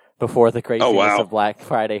mid-morning before the craziness of Black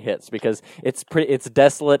Friday hits, because it's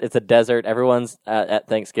desolate. It's a desert. Everyone's at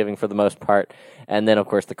Thanksgiving for the most part. And then of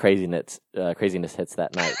course the craziness hits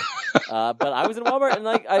that night. But I was in Walmart and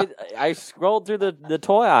I scrolled through the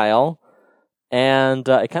toy aisle, and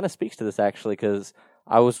it kind of speaks to this actually, because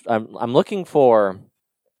I'm looking for.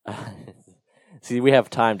 See, we have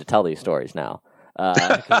time to tell these stories now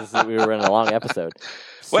because we were in a long episode.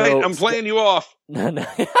 Wait, I'm playing you off. No.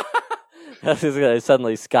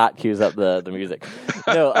 Suddenly Scott cues up the music.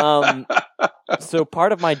 No, so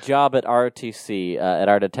part of my job at ROTC, at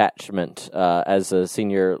our detachment as a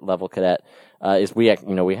senior level cadet, is we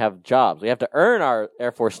have jobs. We have to earn our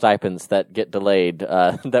Air Force stipends that get delayed,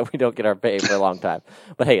 that we don't get our pay for a long time.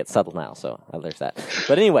 But hey, it's settled now, so there's that.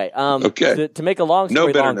 But anyway, to make a long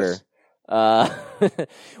story longer,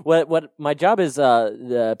 what my job is,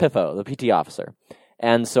 the PIFO, the PT officer.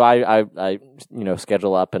 And so I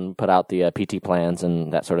schedule up and put out the PT plans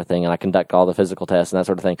and that sort of thing, and I conduct all the physical tests and that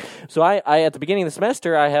sort of thing. So I at the beginning of the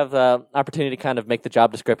semester, I have the opportunity to kind of make the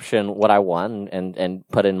job description what I want and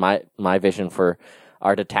put in my vision for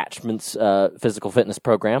our detachment's physical fitness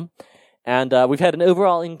program. And we've had an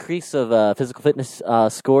overall increase of physical fitness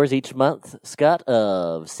scores each month, Scott,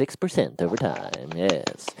 of 6% over time.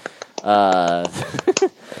 Yes.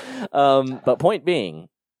 But point being,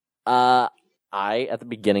 I, at the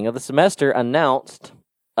beginning of the semester, announced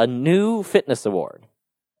a new fitness award.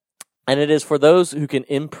 And it is for those who can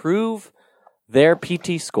improve their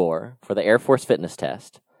PT score for the Air Force fitness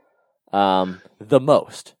test the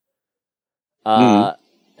most.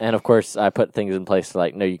 And, of course, I put things in place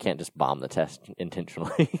like, no, you can't just bomb the test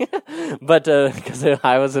intentionally. But because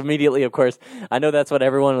I was immediately, of course, I know that's what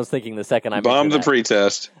everyone was thinking the second I bombed the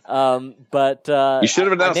pretest. But you should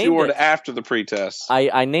have announced the award after the pretest.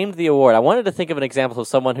 I named the award. I wanted to think of an example of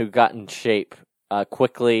someone who got in shape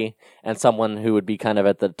quickly, and someone who would be kind of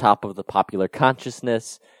at the top of the popular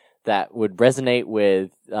consciousness that would resonate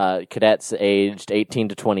with cadets aged 18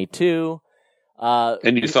 to 22.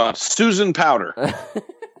 And you thought Susan Powder.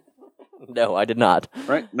 No, I did not.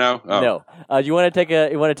 Right? No. Oh. No. You want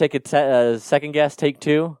to take a second guess? Take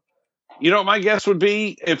two. You know what my guess would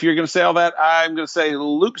be? If you're going to say all that, I'm going to say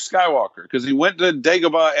Luke Skywalker, because he went to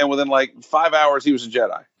Dagobah and within like 5 hours he was a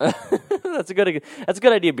Jedi. That's a good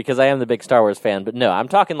idea, because I am the big Star Wars fan. But no, I'm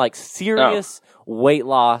talking like serious weight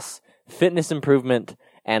loss, fitness improvement,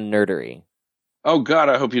 and nerdery. Oh God,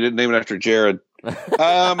 I hope you didn't name it after Jared. No,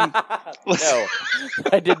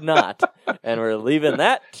 I did not, and we're leaving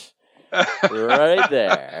that right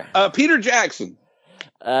there. Peter Jackson.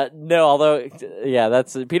 No, although, yeah,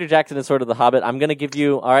 that's Peter Jackson is sort of the Hobbit. I'm going to give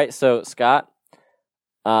you, all right, so Scott,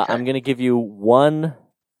 okay. I'm going to give you one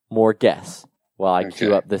more guess while I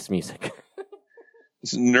cue up this music.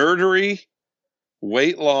 It's nerdery,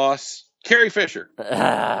 weight loss, Carrie Fisher.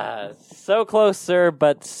 So close, sir,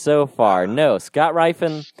 but so far. No, Scott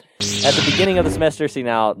Rifen, at the beginning of the semester, see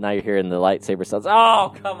now you're hearing the lightsaber sounds.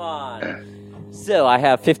 Oh, come on. So I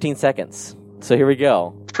have 15 seconds. So here we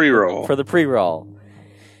go. Pre-roll. For the pre-roll.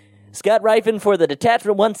 Scott Rifen for the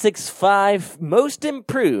Detachment 165 Most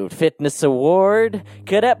Improved Fitness Award.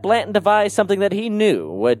 Cadet Blanton devised something that he knew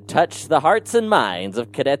would touch the hearts and minds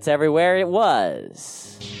of cadets everywhere it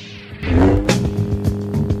was.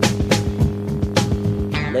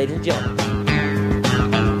 Ladies and gentlemen.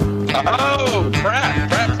 Oh, Pratt.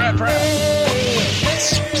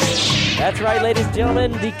 That's right, ladies and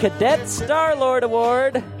gentlemen. The Cadet Star-Lord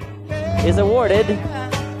Award is awarded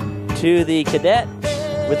to the cadet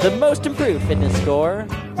with the most improved fitness score.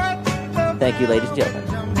 Thank you, ladies and gentlemen.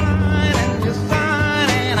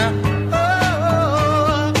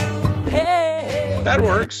 Hey! That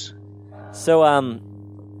works. So,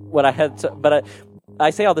 what I had,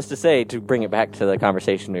 I say all this to bring it back to the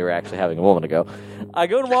conversation we were actually having a moment ago. I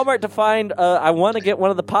go to Walmart to find, I want to get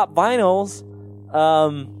one of the pop vinyls.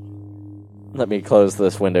 Let me close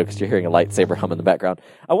this window because you're hearing a lightsaber hum in the background.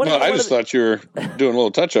 I just thought you were doing a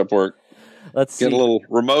little touch-up work. Let's get a little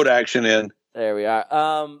remote action in. There we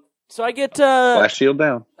are. So I get flash shield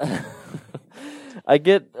down. I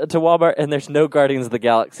get to Walmart and there's no Guardians of the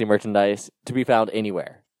Galaxy merchandise to be found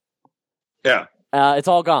anywhere. Yeah, it's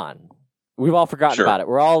all gone. We've all forgotten about it.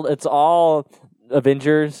 It's all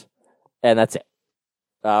Avengers, and that's it.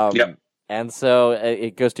 Yep. And so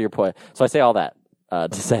it goes to your point. So I say all that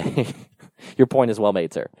to say your point is well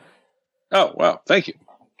made, sir. Oh wow, thank you.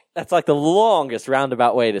 That's like the longest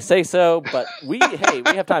roundabout way to say so, but we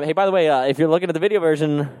have time. Hey, by the way, if you're looking at the video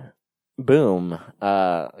version, boom,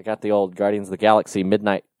 I got the old Guardians of the Galaxy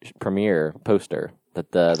midnight premiere poster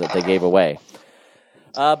that they gave away.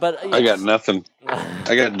 But yes. I got nothing.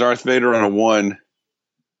 I got Darth Vader on a 1.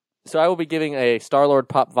 So I will be giving a Star-Lord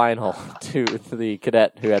pop vinyl to the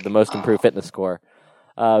cadet who had the most improved fitness score,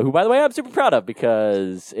 who, by the way, I'm super proud of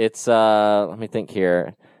because it's, let me think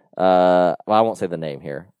here. Well, I won't say the name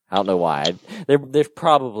here. I don't know why. There's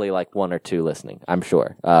probably like 1 or 2 listening, I'm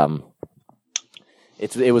sure.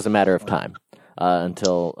 It was a matter of time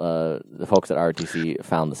until the folks at RTC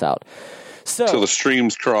found this out. So the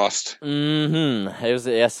streams crossed. Mm-hmm. It was,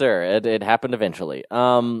 yes, sir. It happened eventually.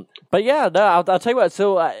 But yeah, no, I'll tell you what.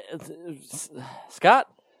 So, Scott,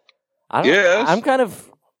 yes? I'm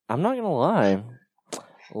not gonna lie,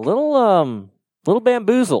 a little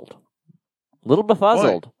bamboozled, a little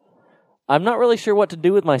befuzzled. Boy. I'm not really sure what to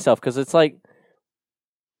do with myself because it's like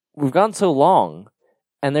we've gone so long,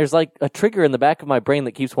 and there's like a trigger in the back of my brain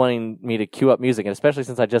that keeps wanting me to cue up music, and especially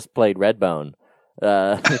since I just played Redbone.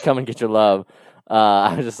 Come and get your love.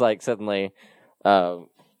 I was just like suddenly,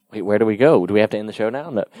 wait, where do we go? Do we have to end the show now?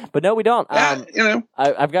 No, but no, we don't.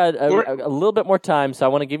 I've got a little bit more time, so I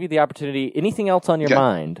want to give you the opportunity. Anything else on your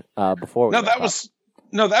mind before we? That was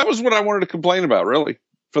what I wanted to complain about. Really,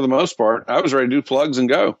 for the most part, I was ready to do plugs and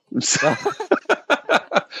go.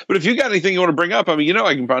 But if you got anything you want to bring up, I mean,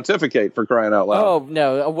 I can pontificate, for crying out loud. Oh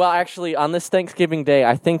no! Well, actually, on this Thanksgiving Day,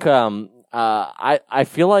 I think I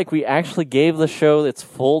feel like we actually gave the show its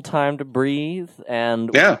full time to breathe, and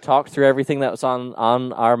we talked through everything that was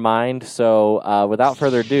on our mind. So without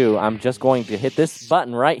further ado, I'm just going to hit this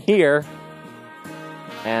button right here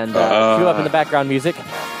and cue up in the background music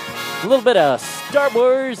a little bit of Star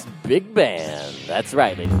Wars Big Band. That's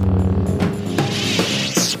right, ladies.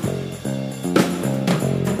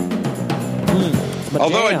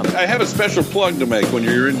 Although I have a special plug to make when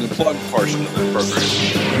you're in the plug portion of the program.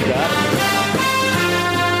 You got it.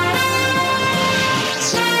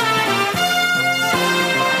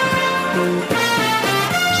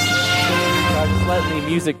 I was just letting the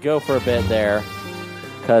music go for a bit there.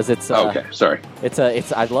 because it's okay, sorry. It's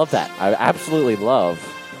I love that. I absolutely love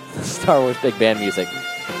the Star Wars big band music,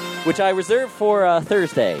 which I reserve for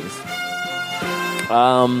Thursdays.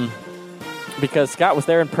 Because Scott was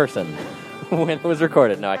there in person when it was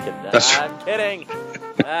recorded. No, I'm kidding.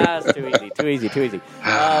 That's too easy.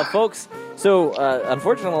 Folks, so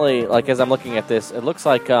unfortunately, like as I'm looking at this, it looks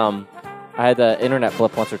like I had the internet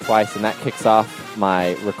blip once or twice, and that kicks off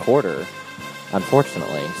my recorder,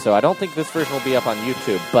 unfortunately. So I don't think this version will be up on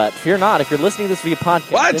YouTube. But fear not, if you're listening to this via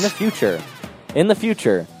podcast What? in the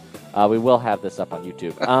future, we will have this up on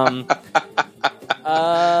YouTube.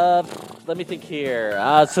 Let me think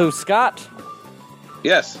here. So Scott,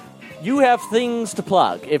 Yes. you have things to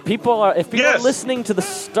plug. If people are Yes. listening to the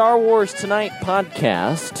Star Wars Tonight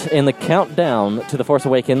podcast in the countdown to The Force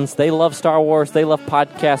Awakens, they love Star Wars, they love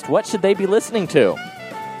podcast. What should they be listening to?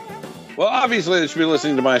 Well, obviously, they should be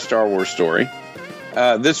listening to my Star Wars story.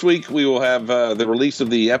 This week, we will have the release of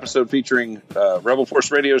the episode featuring Rebel Force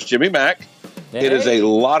Radio's Jimmy Mack. It is a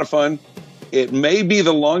lot of fun. It may be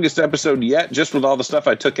the longest episode yet, just with all the stuff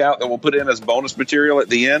I took out that we'll put in as bonus material at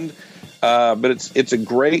the end. But it's a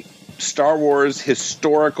great Star Wars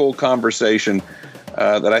historical conversation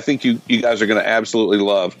that I think you guys are going to absolutely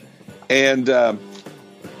love. And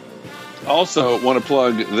also want to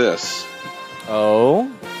plug this.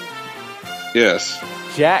 Oh, Yes.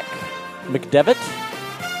 Jack McDevitt.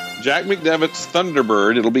 Jack McDevitt's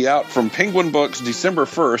Thunderbird. It'll be out from Penguin Books December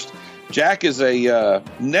 1st. Jack is a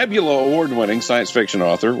Nebula Award-winning science fiction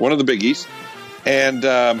author, one of the biggies. And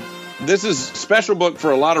this is a special book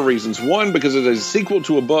for a lot of reasons. One, because it is a sequel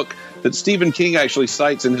to a book that Stephen King actually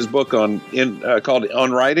cites in his book called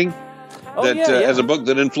On Writing, as a book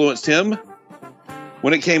that influenced him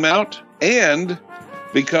when it came out. And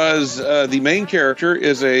because the main character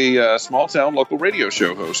is a small-town local radio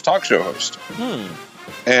show host, talk show host.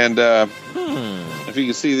 And if you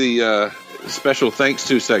can see the special thanks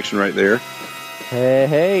to section right there.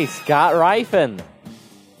 Hey, Scott Rifen.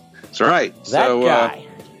 That's right. That guy.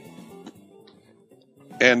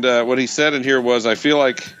 And what he said in here was, I feel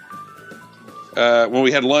like when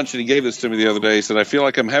we had lunch, and he gave this to me the other day, he said, I feel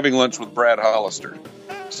like I'm having lunch with Brad Hollister.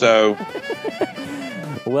 So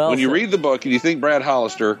Well, when you read the book and you think Brad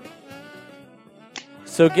Hollister,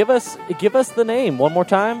 so give us the name one more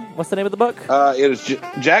time. What's the name of the book? it is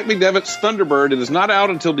Jack McDevitt's Thunderbird. It is not out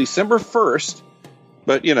until December 1st,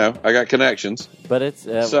 but, you know, I got connections. But it's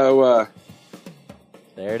So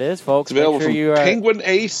there it is, folks. it's available Make sure from you Penguin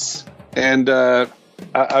Ace, and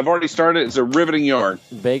I've already started. It's a riveting yarn.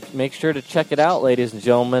 make sure to check it out, ladies and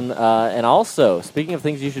gentlemen. And also, speaking of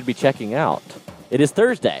things you should be checking out, it is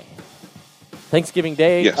Thursday, Thanksgiving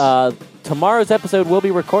Day. Yes. Tomorrow's episode will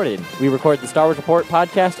be recorded. We record the Star Wars Report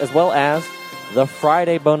podcast as well as the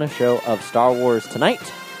Friday bonus show of Star Wars Tonight.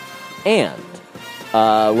 And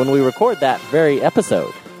when we record that very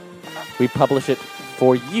episode, we publish it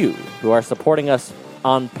for you who are supporting us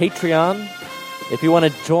on Patreon. If you want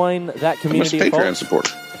to join that community, How much Patreon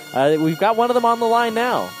folks, support? we've got one of them on the line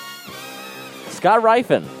now, Scott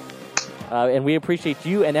Rifen. And we appreciate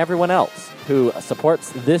you and everyone else who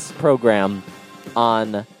supports this program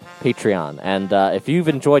on Patreon. And if you've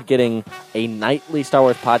enjoyed getting a nightly Star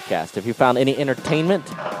Wars podcast, if you found any entertainment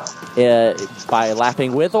by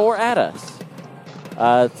laughing with or at us,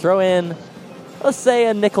 throw in, let's say,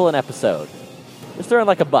 a nickel an episode. Just throw in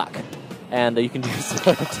like $1. And you can do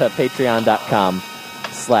so to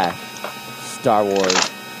patreon.com/Star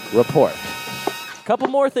Wars Report. Couple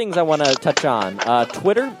more things I want to touch on.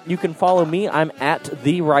 Twitter, you can follow me. I'm at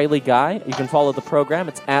The Riley Guy. You can follow the program.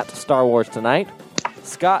 It's at Star Wars Tonight.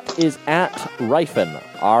 Scott is at Ryfun,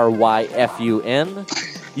 R-Y-F-U-N.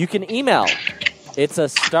 You can email. It's a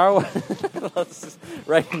Star Wars...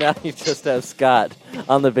 Right now, you just have Scott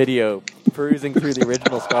on the video perusing through the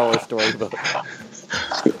original Star Wars storybook.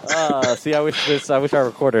 See, I wish our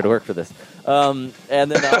recorder had worked for this. And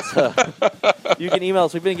then also, you can email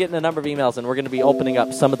us. We've been getting a number of emails, and we're going to be opening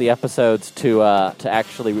up some of the episodes to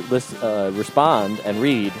actually respond and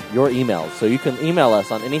read your emails. So you can email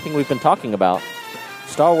us on anything we've been talking about.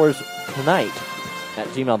 Star Wars Tonight at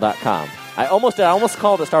gmail.com. I almost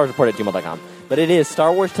called it Star Wars Report at gmail.com, but it is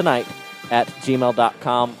Star Wars Tonight at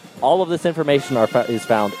gmail.com. All of this information is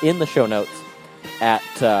found in the show notes at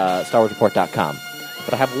StarWarsReport.com.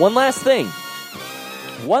 But I have one last thing.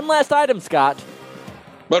 One last item, Scott.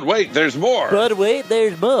 But wait, there's more. But wait,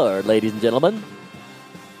 there's more, ladies and gentlemen.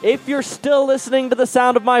 If you're still listening to the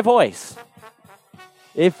sound of my voice,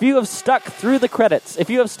 if you have stuck through the credits, if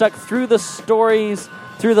you have stuck through the stories,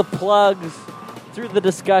 through the plugs, through the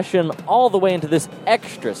discussion, all the way into this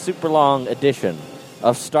extra super long edition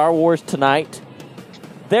of Star Wars Tonight,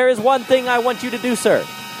 there is one thing I want you to do, sir.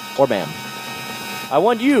 or ma'am. I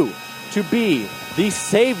want you to be the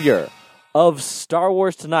savior of Star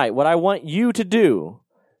Wars Tonight. What I want you to do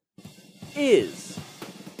is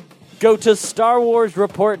go to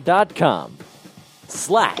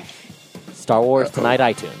StarWarsReport.com/Star Wars Tonight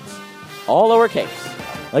iTunes. All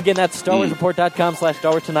lowercase. Again, that's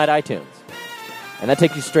StarWarsReport.com/Star Wars Tonight iTunes. And that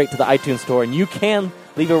takes you straight to the iTunes store, and you can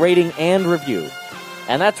leave a rating and review.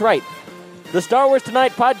 And that's right. The Star Wars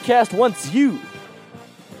Tonight podcast wants you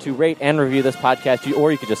to rate and review this podcast,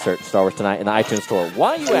 or you could just search Star Wars Tonight in the iTunes store.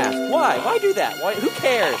 Why, you ask? Why? Why do that? Why? Who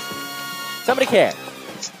cares? Somebody cares.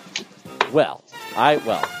 Well,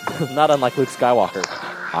 not unlike Luke Skywalker,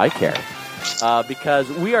 I care. Because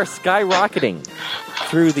we are skyrocketing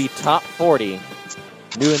through the top 40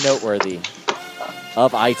 new and noteworthy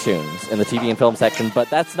of iTunes in the TV and film section, but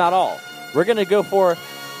that's not all. We're going to go for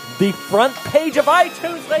the front page of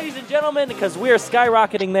iTunes, ladies and gentlemen, because we are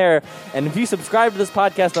skyrocketing there. And if you subscribe to this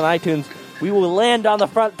podcast on iTunes, we will land on the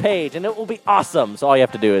front page, and it will be awesome. So all you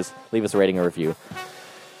have to do is leave us a rating or review.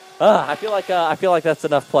 I feel like that's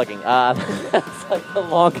enough plugging. That's like the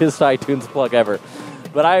longest iTunes plug ever.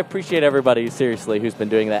 But I appreciate everybody, seriously, who's been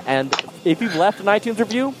doing that. And if you've left an iTunes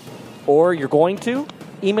review, or you're going to,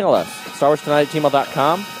 email us,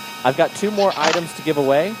 StarWarsTonight@gmail.com. I've got 2 more items to give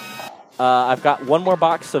away. I've got 1 more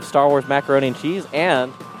box of Star Wars macaroni and cheese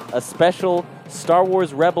and a special Star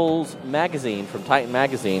Wars Rebels magazine from Titan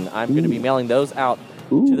Magazine. I'm going to be mailing those out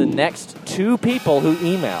to the next 2 people who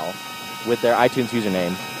email with their iTunes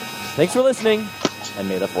username. Thanks for listening, and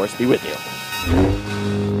may the Force be with you.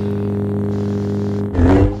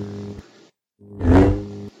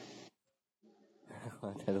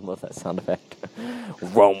 I love that sound effect.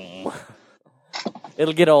 Rome.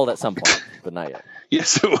 It'll get old at some point, but not yet.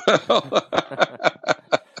 Yes, it will.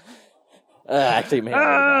 Actually, maybe.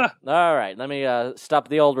 All right, let me stop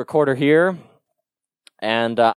the old recorder here. And